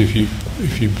notice, if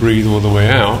you breathe all the way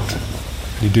out,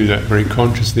 you do that very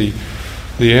consciously,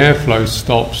 the airflow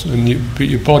stops, but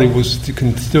your body will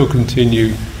still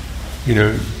continue,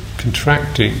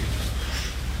 contracting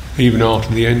even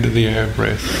after the end of the air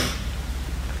breath.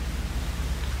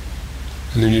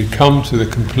 And then you come to the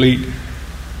complete.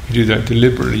 You do that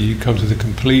deliberately. You come to the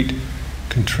complete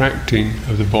contracting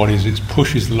of the body as it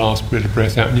pushes the last bit of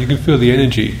breath out, and you can feel the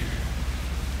energy.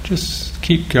 Just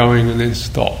keep going and then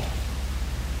stop.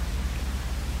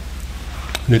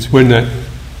 And it's when that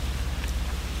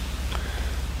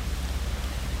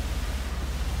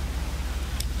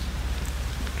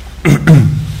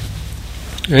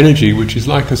energy, which is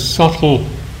like a subtle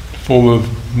form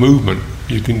of movement,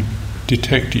 you can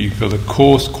detect it. You feel the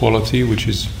coarse quality, which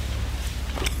is,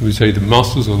 we say, the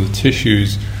muscles or the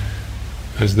tissues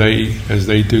as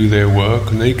they do their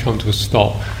work, and they come to a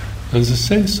stop. And there's a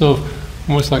sense of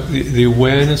almost like the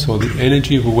awareness or the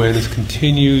energy of awareness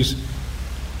continues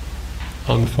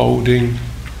unfolding,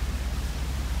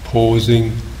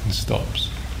 pausing, and stops.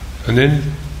 And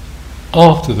then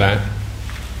after that,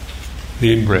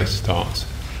 the in-breath starts.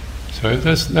 So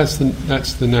that's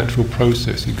the natural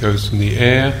process. It goes from the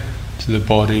air to the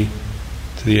body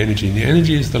to the energy. And the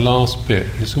energy is the last bit.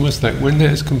 It's almost like when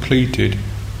that is completed,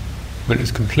 when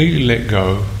it's completely let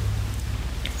go,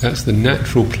 that's the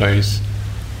natural place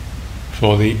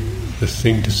for the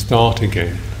thing to start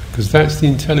again. Because that's the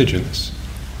intelligence.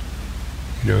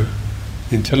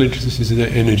 Intelligence is the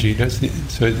energy.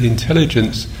 So the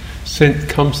intelligence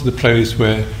comes to the place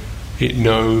where it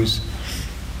knows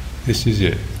this is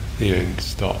it, the end,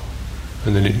 stop.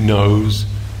 And then it knows,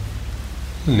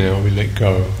 and now we let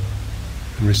go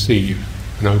and receive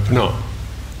and open up.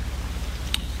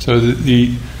 So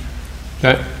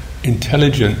that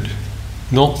intelligent,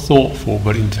 not thoughtful,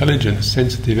 but intelligent,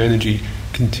 sensitive energy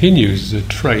continues as a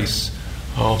trace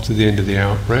after the end of the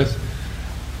out-breath.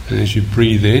 And as you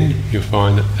breathe in, you'll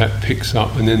find that picks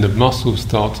up, and then the muscles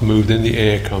start to move, then the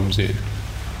air comes in.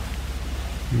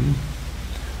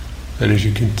 And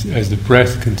as the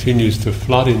breath continues to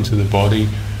flood into the body,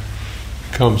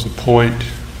 comes a point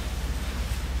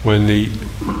when the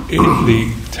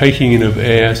taking in of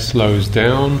air slows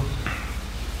down,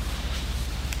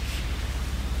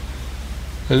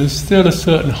 and there's still a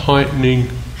certain heightening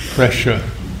pressure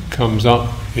comes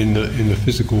up in the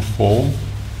physical form,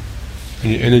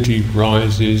 and your energy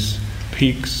rises,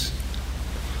 peaks.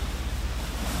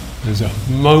 There's a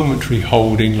momentary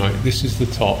holding, like this is the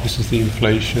top, this is the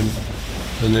inflation,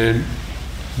 and then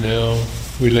now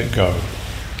we let go.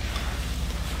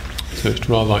 So it's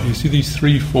rather like you see these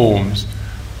three forms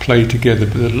play together,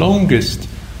 but the longest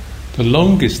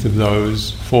of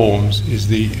those forms is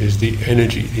the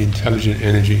energy, the intelligent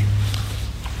energy,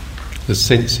 the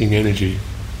sensing energy.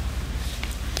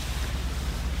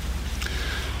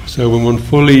 So when one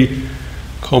fully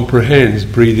comprehends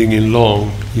breathing in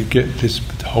long, you get this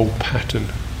whole pattern.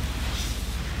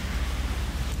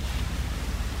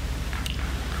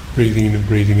 Breathing in and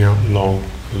breathing out long,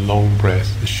 the long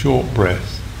breath, the short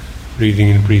breath, breathing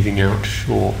in and breathing out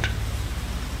short.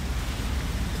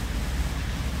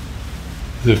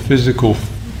 The physical,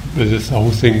 this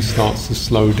whole thing starts to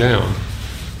slow down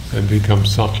and become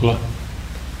subtler.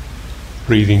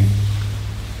 Breathing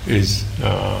is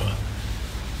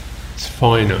it's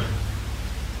finer,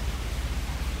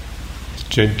 it's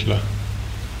gentler.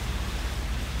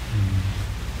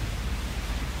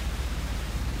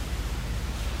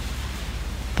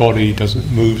 Body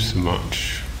doesn't move so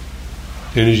much,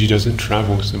 the energy doesn't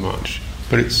travel so much,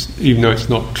 but it's, even though it's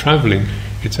not travelling,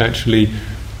 it's actually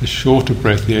the shorter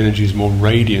breath, the energy is more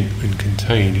radiant and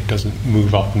contained, it doesn't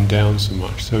move up and down so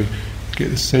much, so you get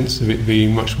the sense of it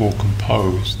being much more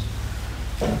composed.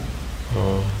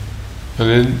 And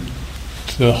then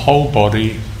the whole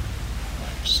body,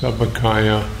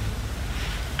 Sabbakaya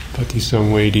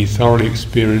Patisamvedi, thoroughly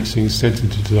experiencing,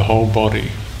 sensitive to the whole body.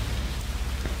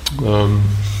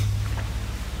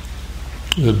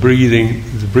 The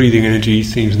breathing energy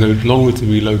seems no longer to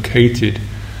be located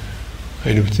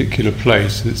in a particular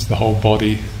place. It's the whole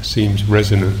body seems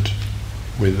resonant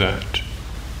with that.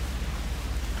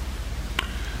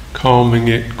 Calming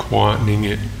it, quietening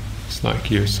it. It's like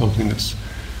you're something that's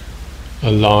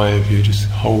alive, you're just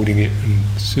holding it and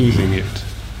soothing it.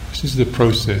 This is the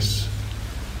process.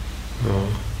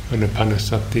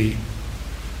 Anapanasati,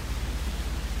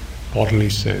 bodily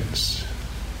sense,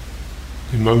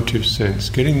 emotive sense,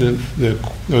 getting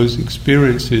those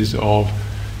experiences of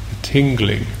the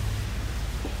tingling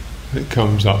that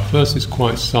comes up. First it's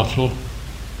quite subtle.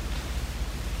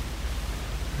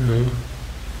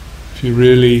 If you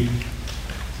really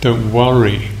don't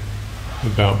worry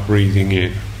about breathing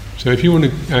in. So if you want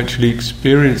to actually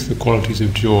experience the qualities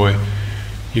of joy,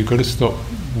 you've got to stop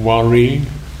worrying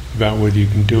about whether you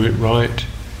can do it right,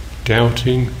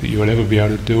 doubting that you'll ever be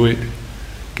able to do it,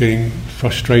 getting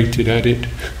frustrated at it,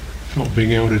 not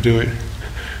being able to do it.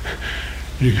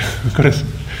 You've got to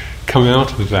come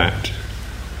out of that.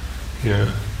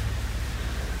 Yeah.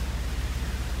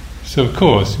 So of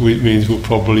course it means we're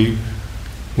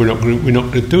not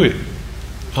going to do it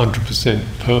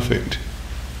 100% perfect,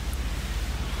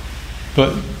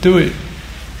 but do it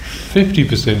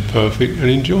 50% perfect and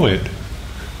enjoy it.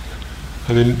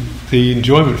 And then the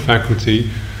enjoyment faculty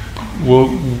will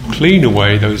clean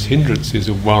away those hindrances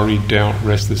of worry, doubt,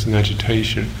 restlessness and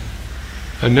agitation.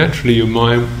 And naturally your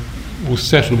mind will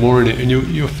settle more in it, and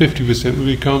your 50% will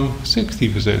become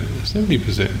 60%,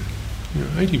 70%,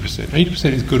 80%.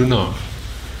 80% is good enough.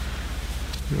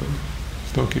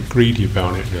 Let's not get greedy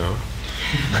about it now.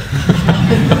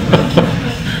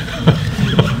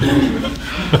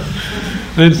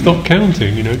 Then stop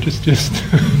counting, just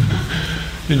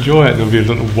enjoy it. There'll be a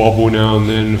little wobble now and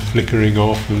then, flickering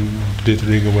off and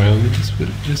dithering around.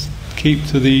 Just keep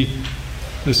to the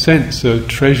sense of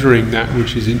treasuring that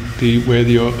which is where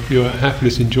your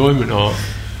happiness, enjoyment are.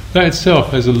 That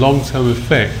itself has a long-term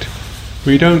effect.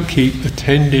 We don't keep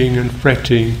attending and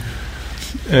fretting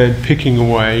and picking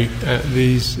away at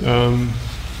these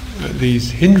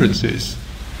hindrances,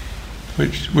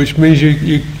 which means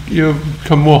you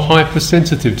become more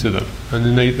hypersensitive to them, and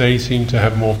then they seem to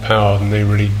have more power than they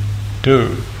really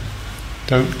do.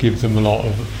 Don't give them a lot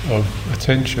of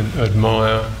attention.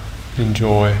 Admire,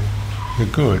 enjoy the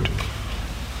good.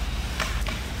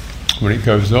 When it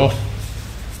goes off,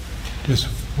 just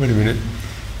wait a minute,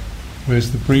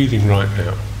 where's the breathing right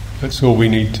now? That's all we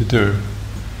need to do.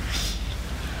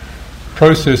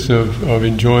 Process of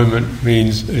enjoyment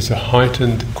means it's a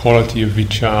heightened quality of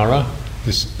vichara,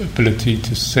 this ability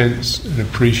to sense and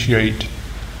appreciate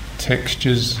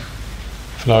textures,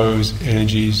 flows,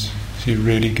 energies. So you're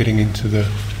really getting into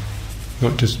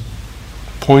not just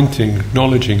pointing,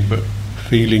 acknowledging, but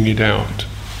feeling it out.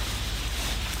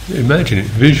 Imagine it,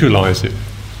 visualize it.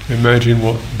 Imagine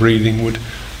what breathing would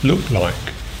look like.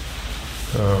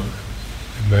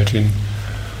 Imagine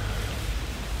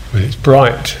when it's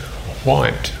bright or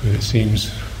white, when it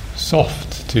seems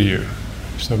soft to you.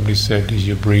 If somebody said, is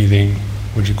your breathing,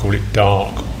 would you call it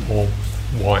dark or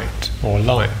white or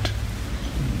light?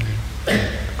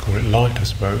 Call it light, I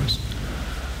suppose.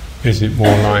 Is it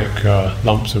more like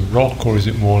lumps of rock, or is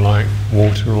it more like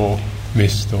water or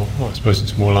mist? Or I suppose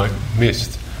it's more like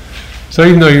mist. So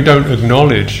even though you don't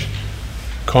acknowledge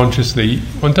consciously,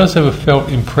 one does have a felt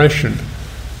impression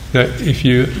that if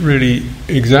you really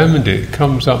examined it, it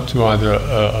comes up to either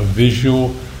a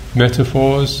visual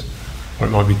metaphors, or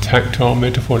it might be tactile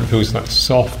metaphor. It feels like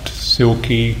soft,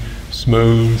 silky,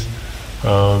 smooth,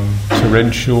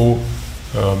 torrential,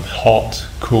 hot,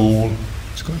 cool.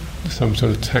 It's got some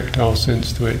sort of tactile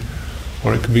sense to it.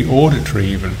 Or it can be auditory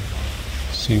even.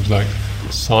 It seems like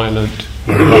silent,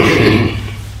 or rushing,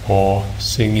 or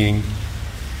singing,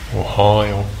 or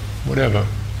high, or whatever,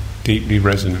 deeply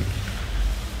resonant.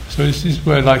 So this is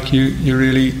where you're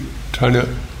really trying to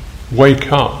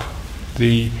wake up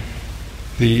the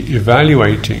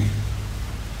evaluating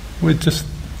with just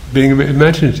being a bit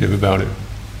imaginative about it.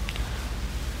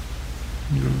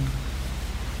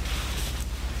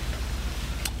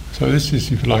 So this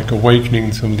is, if you like,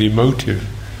 awakening some of the emotive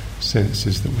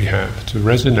senses that we have to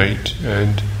resonate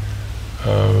and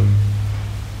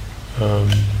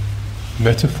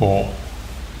metaphor.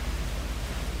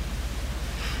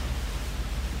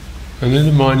 And then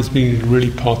the mind is beginning to really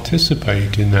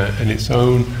participate in that, and its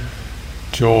own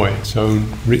joy, its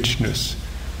own richness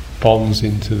bonds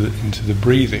into the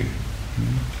breathing.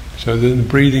 So then the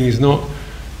breathing is not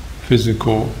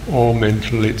physical or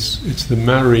mental, it's the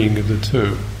marrying of the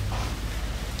two.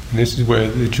 And this is where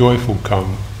the joyful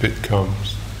bit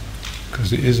comes,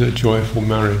 because it is a joyful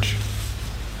marriage.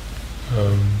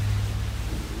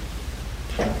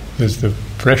 There's the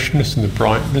freshness and the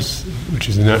brightness, which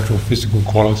is a natural physical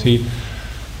quality.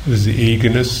 There's the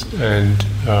eagerness and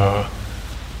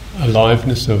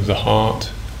aliveness of the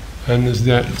heart, and there's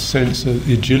that sense of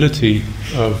the agility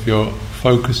of your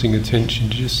focusing attention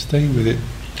to just stay with it,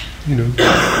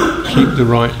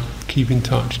 keep in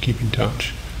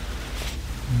touch.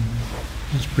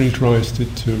 This brings rise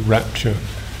to rapture,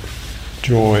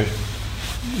 joy,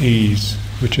 ease,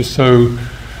 which are so.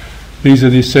 These are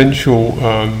the essential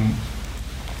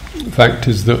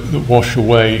factors that wash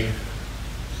away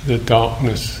the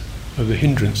darkness of the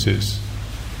hindrances,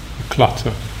 the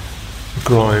clutter, the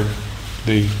grime,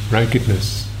 the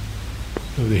raggedness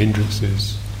of the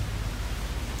hindrances.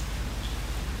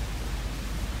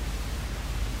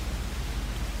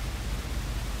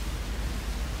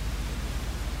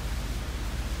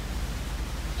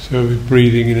 So we're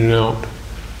breathing in and out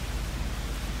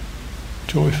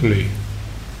joyfully.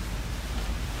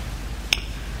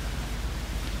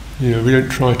 We don't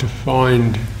try to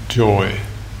find joy.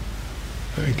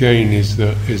 That again is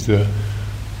the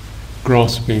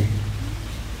grasping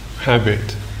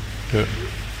habit that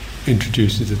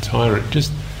introduces a tyrant.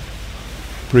 Just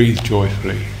breathe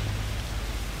joyfully.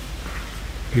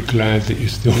 be glad that you're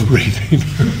still breathing.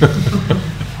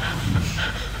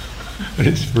 And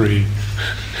it's free.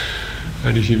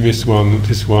 And if you miss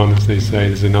this one, as they say,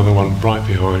 there's another one right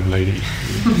behind, lady.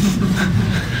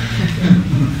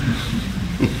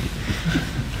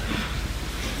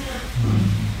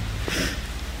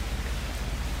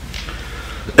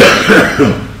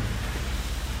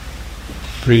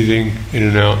 Breathing in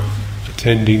and out,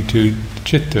 attending to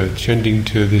citta, attending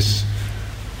to this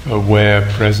aware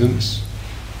presence,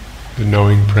 the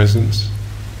knowing presence.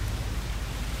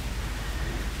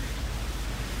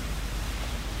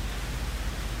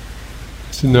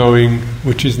 It's a knowing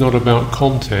which is not about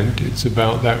content, it's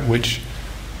about that which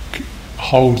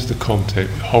holds the content,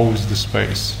 holds the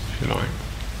space, if you like.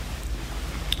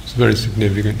 It's a very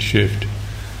significant shift.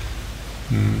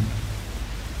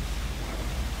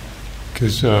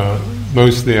 Because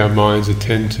mostly our minds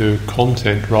attend to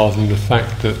content rather than the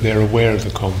fact that they're aware of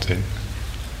the content.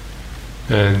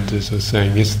 And as I was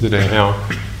saying yesterday, how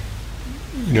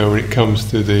when it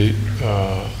comes to the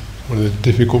one of the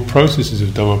difficult processes of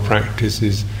Dhamma practice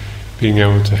is being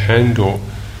able to handle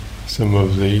some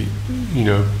of the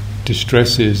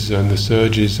distresses and the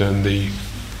surges and the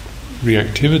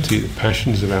reactivity, the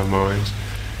passions of our minds.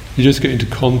 You just get into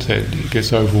content, it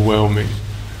gets overwhelming.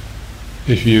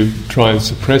 If you try and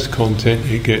suppress content,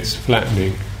 it gets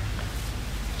flattening.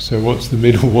 So what's the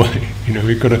middle way?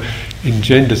 We've got to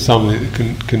engender something that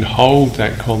can hold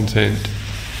that content,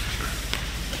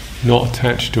 not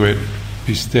attached to it,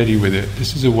 be steady with it.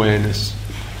 This is awareness.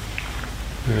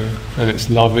 And it's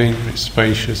loving, it's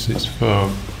spacious, it's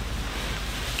firm.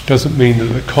 It doesn't mean that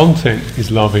the content is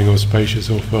loving or spacious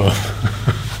or firm.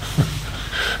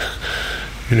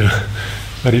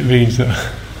 But it means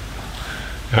that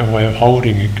our way of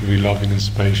holding it can be loving and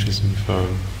spacious and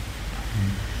firm.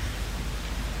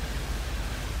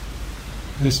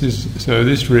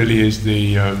 This really is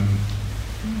the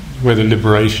where the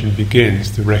liberation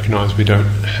begins, to recognise we don't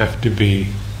have to be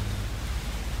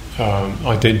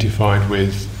identified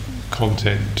with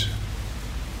content,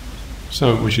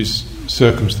 something which is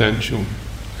circumstantial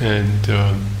and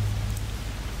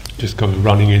just kind of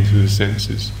running into the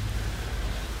senses.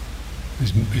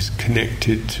 Is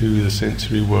connected to the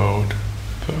sensory world,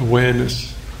 but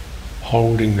awareness,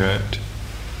 holding that,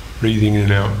 breathing in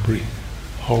and out,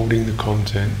 holding the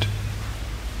content,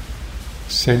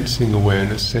 sensing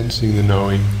awareness, sensing the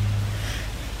knowing,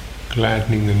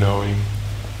 gladdening the knowing,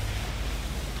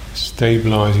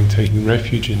 stabilizing, taking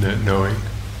refuge in that knowing,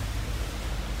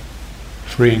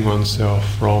 freeing oneself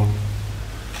from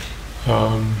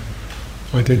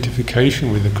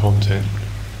identification with the content,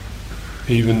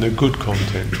 even the good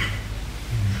content.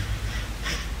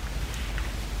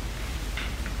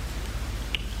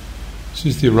 This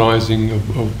is the arising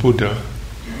of Buddha,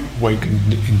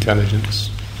 awakened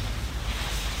intelligence.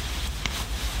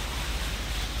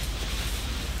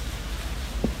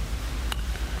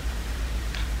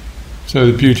 So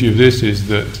the beauty of this is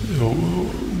that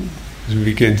as we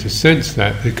begin to sense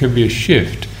that, there can be a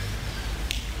shift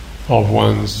of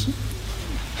one's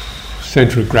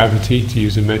centre of gravity, to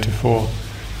use a metaphor,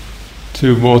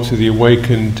 to the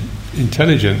awakened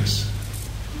intelligence,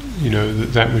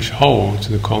 that which holds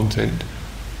the content,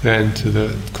 than to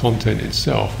the content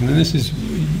itself. And then this is a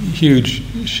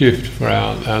huge shift for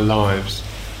our lives.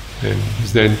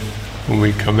 Because then when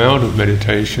we come out of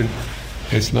meditation,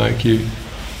 it's like you've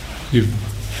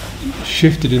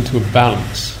shifted into a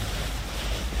balance.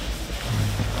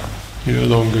 You're no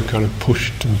longer kind of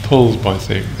pushed and pulled by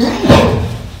things.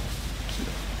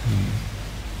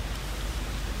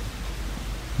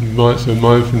 So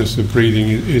mindfulness of breathing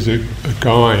is a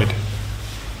guide,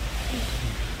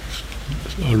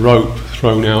 a rope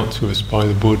thrown out to us by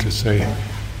the Buddha to say,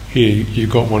 here, you've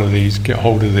got one of these, get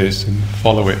hold of this and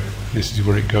follow it. This is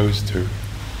where it goes to.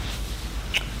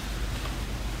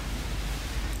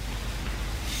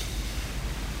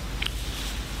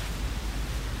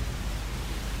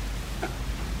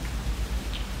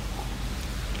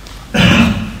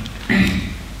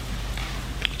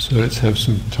 So let's have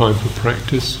some time for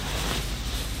practice.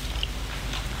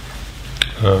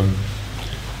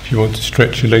 If you want to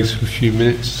stretch your legs for a few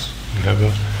minutes, you have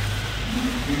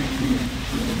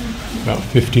about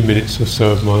 50 minutes or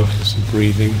so of mindfulness of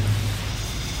breathing.